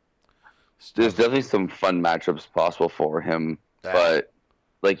 There's definitely some fun matchups possible for him, but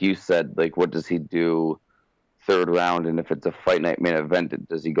like you said, like what does he do third round? And if it's a fight night main event,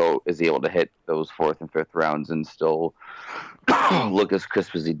 is he able to hit those fourth and fifth rounds and still look as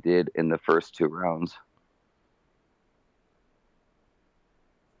crisp as he did in the first two rounds?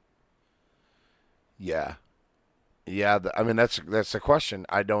 Yeah. I mean, that's the question.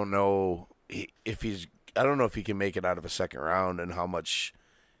 I don't know if he can make it out of a second round and how much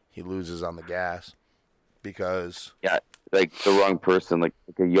he loses on the gas, because like the wrong person, like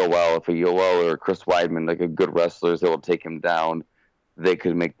a Yoel or a Chris Weidman, like a good wrestlers that will take him down, they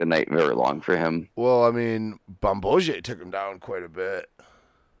could make the night very long for him. Well, I mean, Bamboje took him down quite a bit.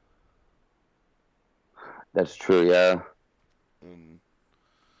 That's true, yeah.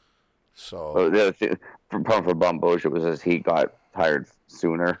 So the other thing, for Bamboje was as he got tired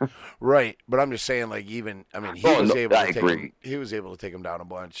sooner. Right, but I'm just saying, like, even he was able to take him down a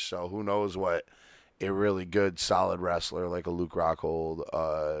bunch. So who knows what a really good, solid wrestler like a Luke Rockhold,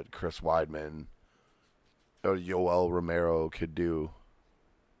 Chris Weidman, or Yoel Romero could do.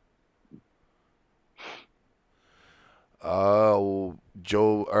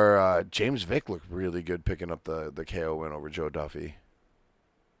 James Vick looked really good picking up the KO win over Joe Duffy.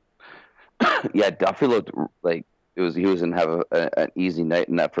 Yeah, Duffy looked like he was going to have an easy night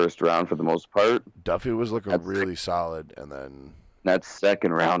in that first round for the most part. Duffy was looking really solid, and then that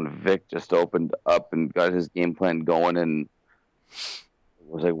second round, Vic just opened up and got his game plan going, and it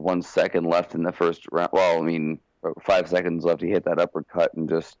was like 1 second left in the first round. Well, I mean, 5 seconds left. He hit that uppercut and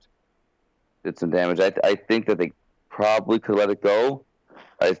just did some damage. I think that they probably could let it go.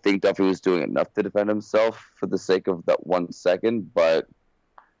 I think Duffy was doing enough to defend himself for the sake of that 1 second, but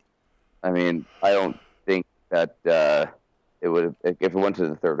I mean, I don't think that it would have, if it went to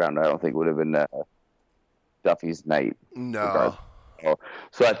the third round, I don't think it would have been Duffy's night. No.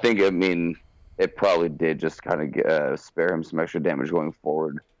 So I think, it probably did just kind of spare him some extra damage going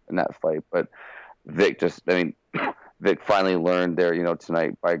forward in that fight. But Vic finally learned there,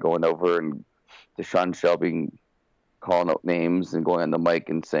 tonight by going over and Deshaun Shelby calling out names and going on the mic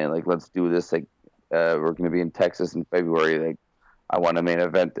and saying like, "Let's do this." Like, we're going to be in Texas in February. Like, I want a main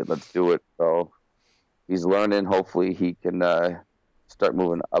event. Let's do it. So he's learning. Hopefully, he can start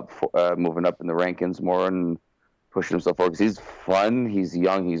moving up in the rankings more and pushing himself forward. Because he's fun. He's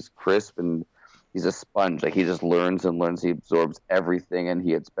young. He's crisp, and he's a sponge. Like, he just learns and learns. He absorbs everything, and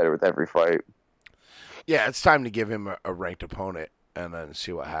he gets better with every fight. Yeah, it's time to give him a ranked opponent and then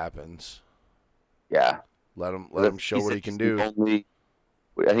see what happens. Yeah. Let him show what he can do. I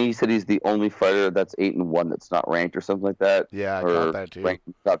think he said he's the only fighter that's 8-1 that's not ranked or something like that. Yeah, I or got that too. Ranked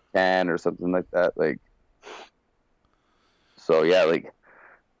in top 10 or something like that. Like, so yeah, like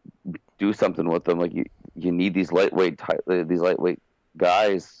do something with them. Like you need these lightweight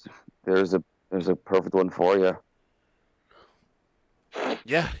guys. There's a perfect one for you.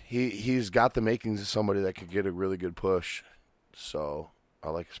 Yeah, he's got the makings of somebody that could get a really good push. So I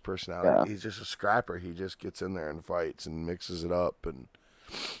like his personality. Yeah. He's just a scrapper. He just gets in there and fights and mixes it up and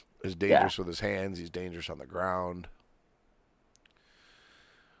is dangerous with his hands. He's dangerous on the ground.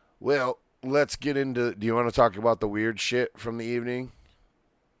 Well, let's get into... Do you want to talk about the weird shit from the evening?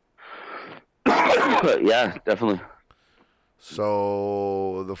 Yeah, definitely.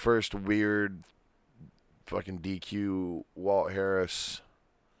 So, the first weird fucking DQ, Walt Harris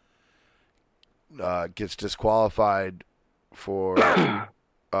gets disqualified for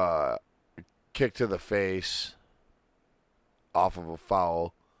kick to the face off of a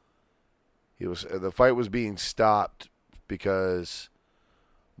foul. The fight was being stopped because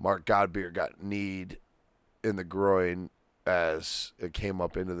Mark Godbeer got kneed in the groin as it came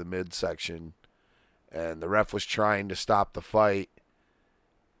up into the midsection, and the ref was trying to stop the fight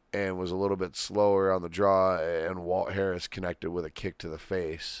and was a little bit slower on the draw, and Walt Harris connected with a kick to the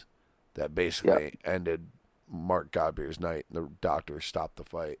face that basically ended Mark Godbeer's night, and the doctor stopped the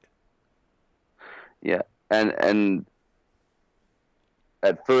fight. Yeah, and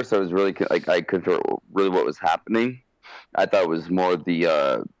at first I was really like I couldn't really what was happening. I thought it was more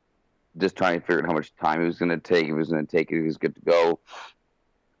the just trying to figure out how much time he was going to take. If he was going to take it, he was good to go.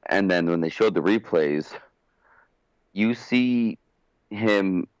 And then when they showed the replays, you see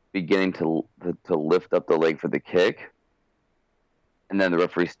him beginning to lift up the leg for the kick, and then the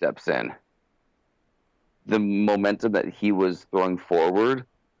referee steps in. The momentum that he was throwing forward,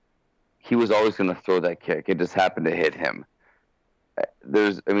 he was always going to throw that kick. It just happened to hit him.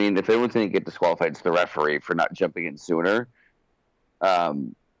 If anyone's going to get disqualified, it's the referee for not jumping in sooner.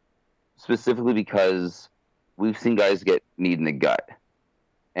 Specifically because we've seen guys get kneed in the gut,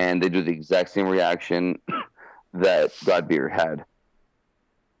 and they do the exact same reaction that Godbeer had.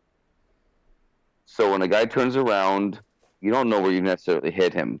 So when a guy turns around, you don't know where you necessarily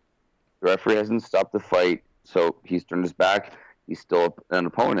hit him. The referee hasn't stopped the fight, so he's turned his back. He's still an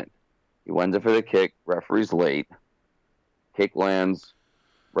opponent. He winds up for the kick. Referee's late. Kick lands.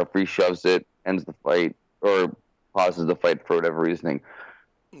 Referee shoves it, ends the fight, or pauses the fight for whatever reasoning.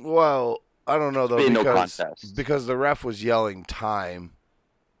 Well, I don't know, though, because the ref was yelling time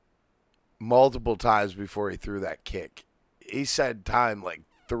multiple times before he threw that kick. He said time like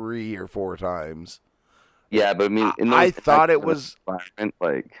 3 or 4 times. Yeah, but I mean... I thought it was...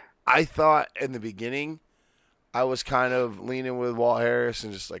 Like, I thought in the beginning, I was kind of leaning with Walt Harris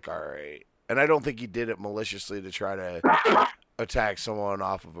and just like, all right. And I don't think he did it maliciously to try to attack someone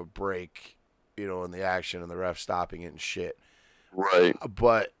off of a break, in the action and the ref stopping it and shit. Right.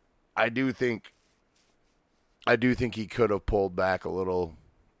 But I do think he could have pulled back a little,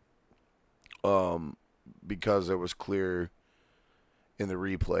 because it was clear in the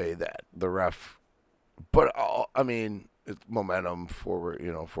replay that the ref. But I mean, it's momentum,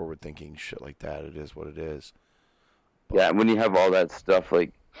 forward thinking shit like that. It is what it is. But, yeah, when you have all that stuff,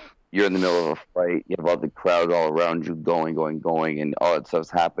 like you're in the middle of a fight, you have all the crowd all around you going, and all that stuff's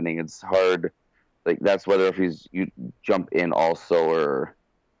happening. It's hard. Like that's whether if you jump in also, or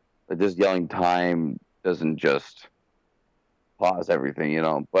like just yelling time doesn't just pause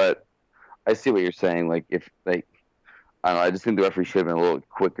everything, But I see what you're saying. Like if I don't know, I just think the referee should have been a little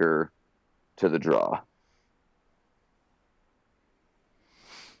quicker to the draw.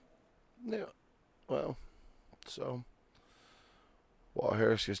 Yeah. Well, so Walt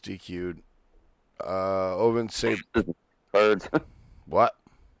Harris gets DQ'd. Oven St. Cards. What?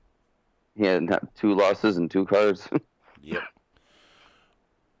 He had 2 losses and 2 cards. Yep.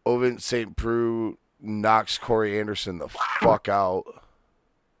 Oven St. Preux knocks Corey Anderson the fuck out.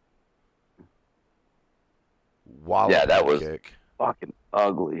 Wallop yeah, that was kick. Fucking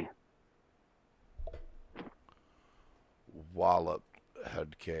ugly. Wallop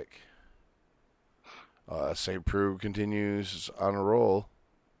head kick. St. Preux continues on a roll.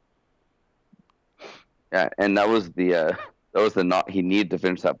 Yeah, and that was the not he needed to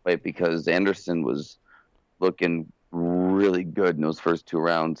finish that fight because Anderson was looking really good in those first 2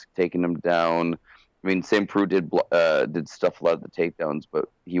 rounds, taking him down. I mean, St. Preux did stuff a lot of the takedowns, but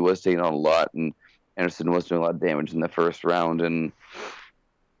he was taking on a lot, and Anderson was doing a lot of damage in the first round. And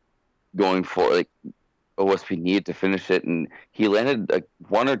going for like OSP needed to finish it, and he landed like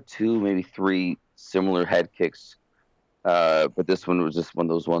one or two, maybe three similar head kicks. But this one was just one of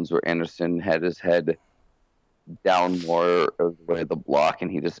those ones where Anderson had his head down more of the way of the block,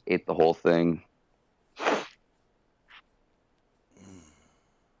 and he just ate the whole thing.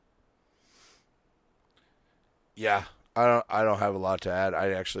 Yeah, I don't have a lot to add.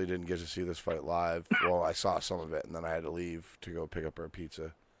 I actually didn't get to see this fight live. Well, I saw some of it, and then I had to leave to go pick up our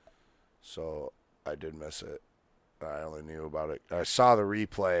pizza, so I did miss it. I only knew about it. I saw the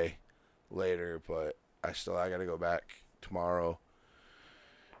replay later, but I got to go back tomorrow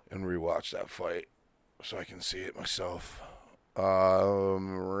and rewatch that fight so I can see it myself.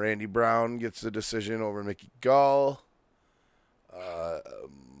 Randy Brown gets the decision over Mickey Gall.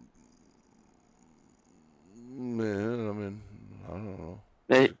 Man, I mean, I don't know.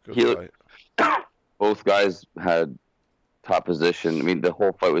 Good fight. Both guys had top position. I mean, the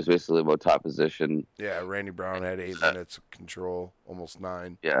whole fight was basically about top position. Yeah, Randy Brown had 8 minutes of control, almost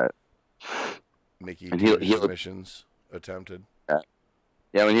 9. Yeah. Mickey, 2 submissions attempted.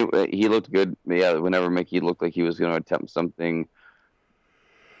 Yeah, when he looked good. Yeah, whenever Mickey looked like he was going to attempt something,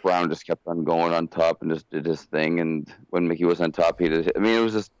 Brown just kept on going on top and just did his thing. And when Mickey was on top, he did. I mean, it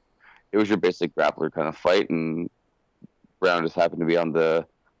was your basic grappler kind of fight, and Brown just happened to be on the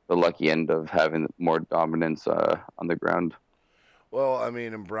lucky end of having more dominance on the ground. Well, I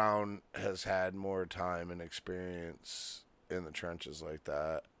mean, and Brown has had more time and experience in the trenches like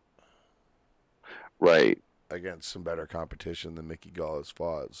that. Right. Against some better competition than Mickey Gall has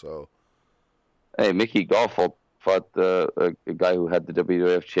fought. So, hey, Mickey Gall fought a guy who had the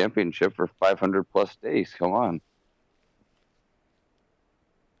WWF championship for 500 plus days. Come on.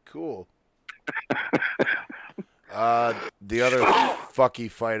 Cool. The other fucky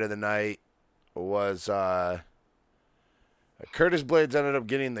fight of the night was Curtis Blades ended up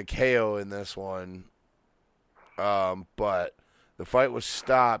getting the KO in this one, but the fight was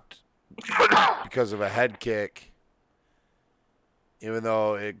stopped because of a head kick, even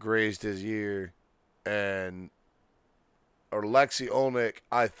though it grazed his ear. And Alexei Olnick,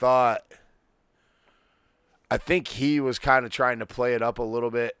 I think he was kind of trying to play it up a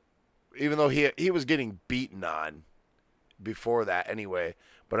little bit, even though he was getting beaten on before that anyway.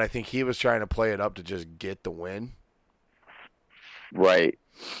 But I think he was trying to play it up to just get the win. Right.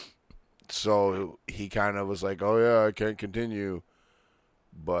 So he kind of was like, oh, yeah, I can't continue.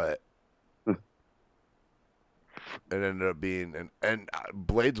 But it ended up being... And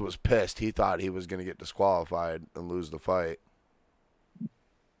Blades was pissed. He thought he was going to get disqualified and lose the fight.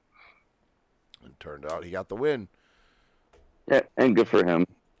 And turned out he got the win. Yeah, and good for him.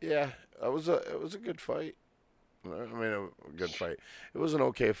 Yeah, it was a good fight. I mean, a good fight. It was an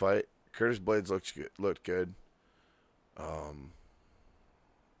okay fight. Curtis Blades looked good.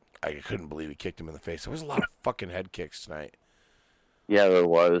 I couldn't believe he kicked him in the face. There was a lot of fucking head kicks tonight. Yeah, there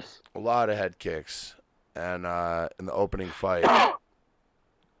was. A lot of head kicks. And in the opening fight,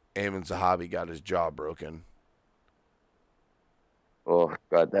 Eamon Zahabi got his jaw broken. Oh,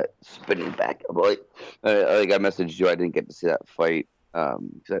 God, that spinning back. I messaged you. I didn't get to see that fight. I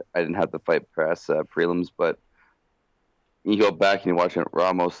didn't have the fight press prelims, but you go back and you watch it.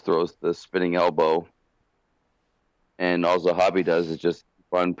 Ramos throws the spinning elbow, and all Zahabi does is just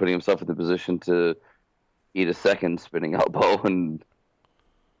keep putting himself in the position to eat a second spinning elbow, and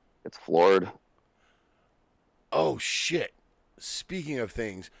gets floored. Oh, shit. Speaking of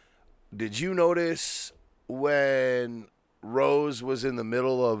things, did you notice when Rose was in the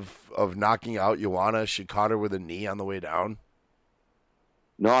middle of knocking out Joanna, she caught her with a knee on the way down?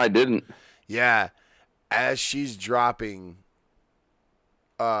 No, I didn't. Yeah. As she's dropping,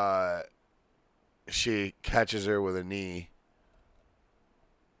 she catches her with a knee.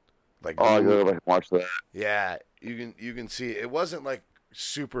 Like, oh, I gotta watch that. Yeah, you can see it wasn't like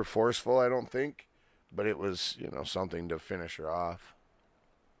super forceful, I don't think, but it was, something to finish her off.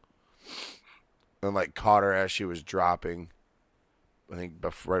 And like caught her as she was dropping. I think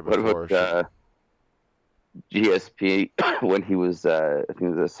right before. What about GSP when he was? I think it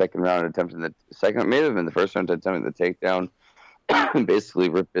was the second round attempting the second, maybe even the first round attempting the takedown, and basically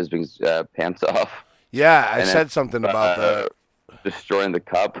ripped Bisping's pants off. Yeah, I said something about that. Destroying the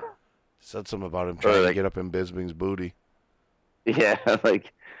cup. Said something about him trying to get up in Bisping's booty. Yeah,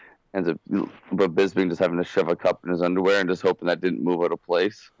 ends up, but Bisping just having to shove a cup in his underwear and just hoping that didn't move out of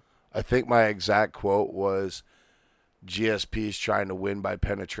place. I think my exact quote was, GSP's trying to win by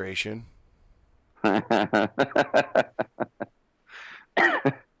penetration. I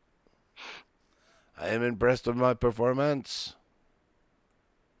am impressed with my performance.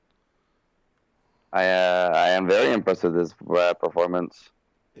 I am very impressed with this performance.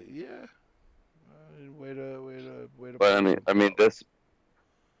 Yeah. Way to. But I mean, this.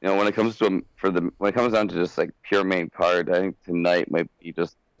 When it comes to when it comes down to just like pure main card, I think tonight might be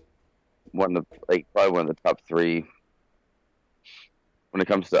just probably one of the top three when it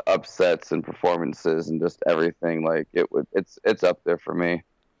comes to upsets and performances and just everything. Like it's up there for me.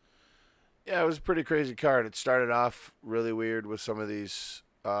 Yeah, it was a pretty crazy card. It started off really weird with some of these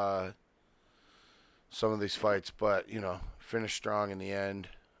fights, but finished strong in the end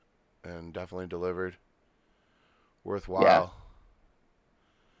and definitely delivered. Worthwhile. Yeah.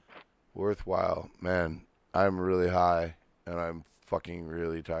 Worthwhile. Man, I'm really high and I'm fucking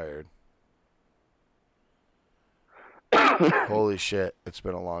really tired. Holy shit, it's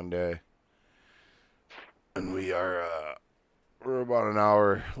been a long day. And we're about an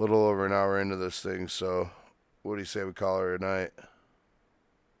hour, a little over an hour into this thing, so what do you say we call her a night?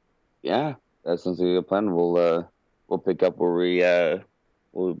 Yeah, that sounds like a good plan. We'll pick up where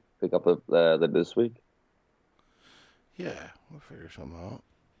we'll pick up this week. Yeah, we'll figure something out.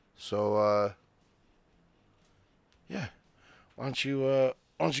 So yeah. Why don't you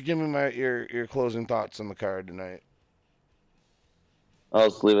give me your closing thoughts on the card tonight? I'll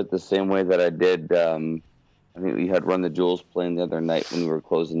just leave it the same way that I did. I think we had Run the Jewels playing the other night when we were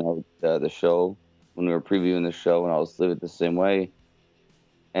closing out the show, when we were previewing the show, and I'll just leave it the same way.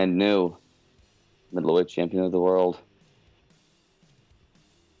 And new middleweight champion of the world.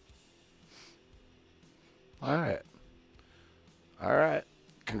 All right.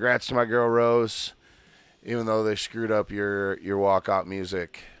 Congrats to my girl Rose. Even though they screwed up your walkout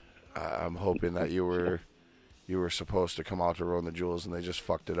music, I'm hoping that you were supposed to come out to Run the Jewels and they just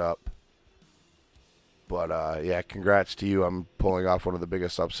fucked it up. But yeah, congrats to you. I'm pulling off one of the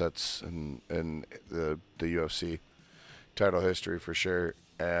biggest upsets in the UFC title history for sure.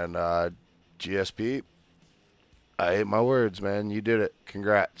 And GSP, I ate my words, man. You did it.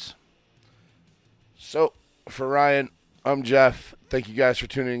 Congrats. So, for Ryan, I'm Jeff. Thank you guys for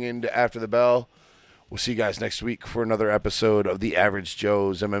tuning in to After the Bell. We'll see you guys next week for another episode of the Average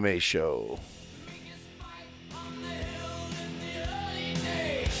Joe's MMA Show.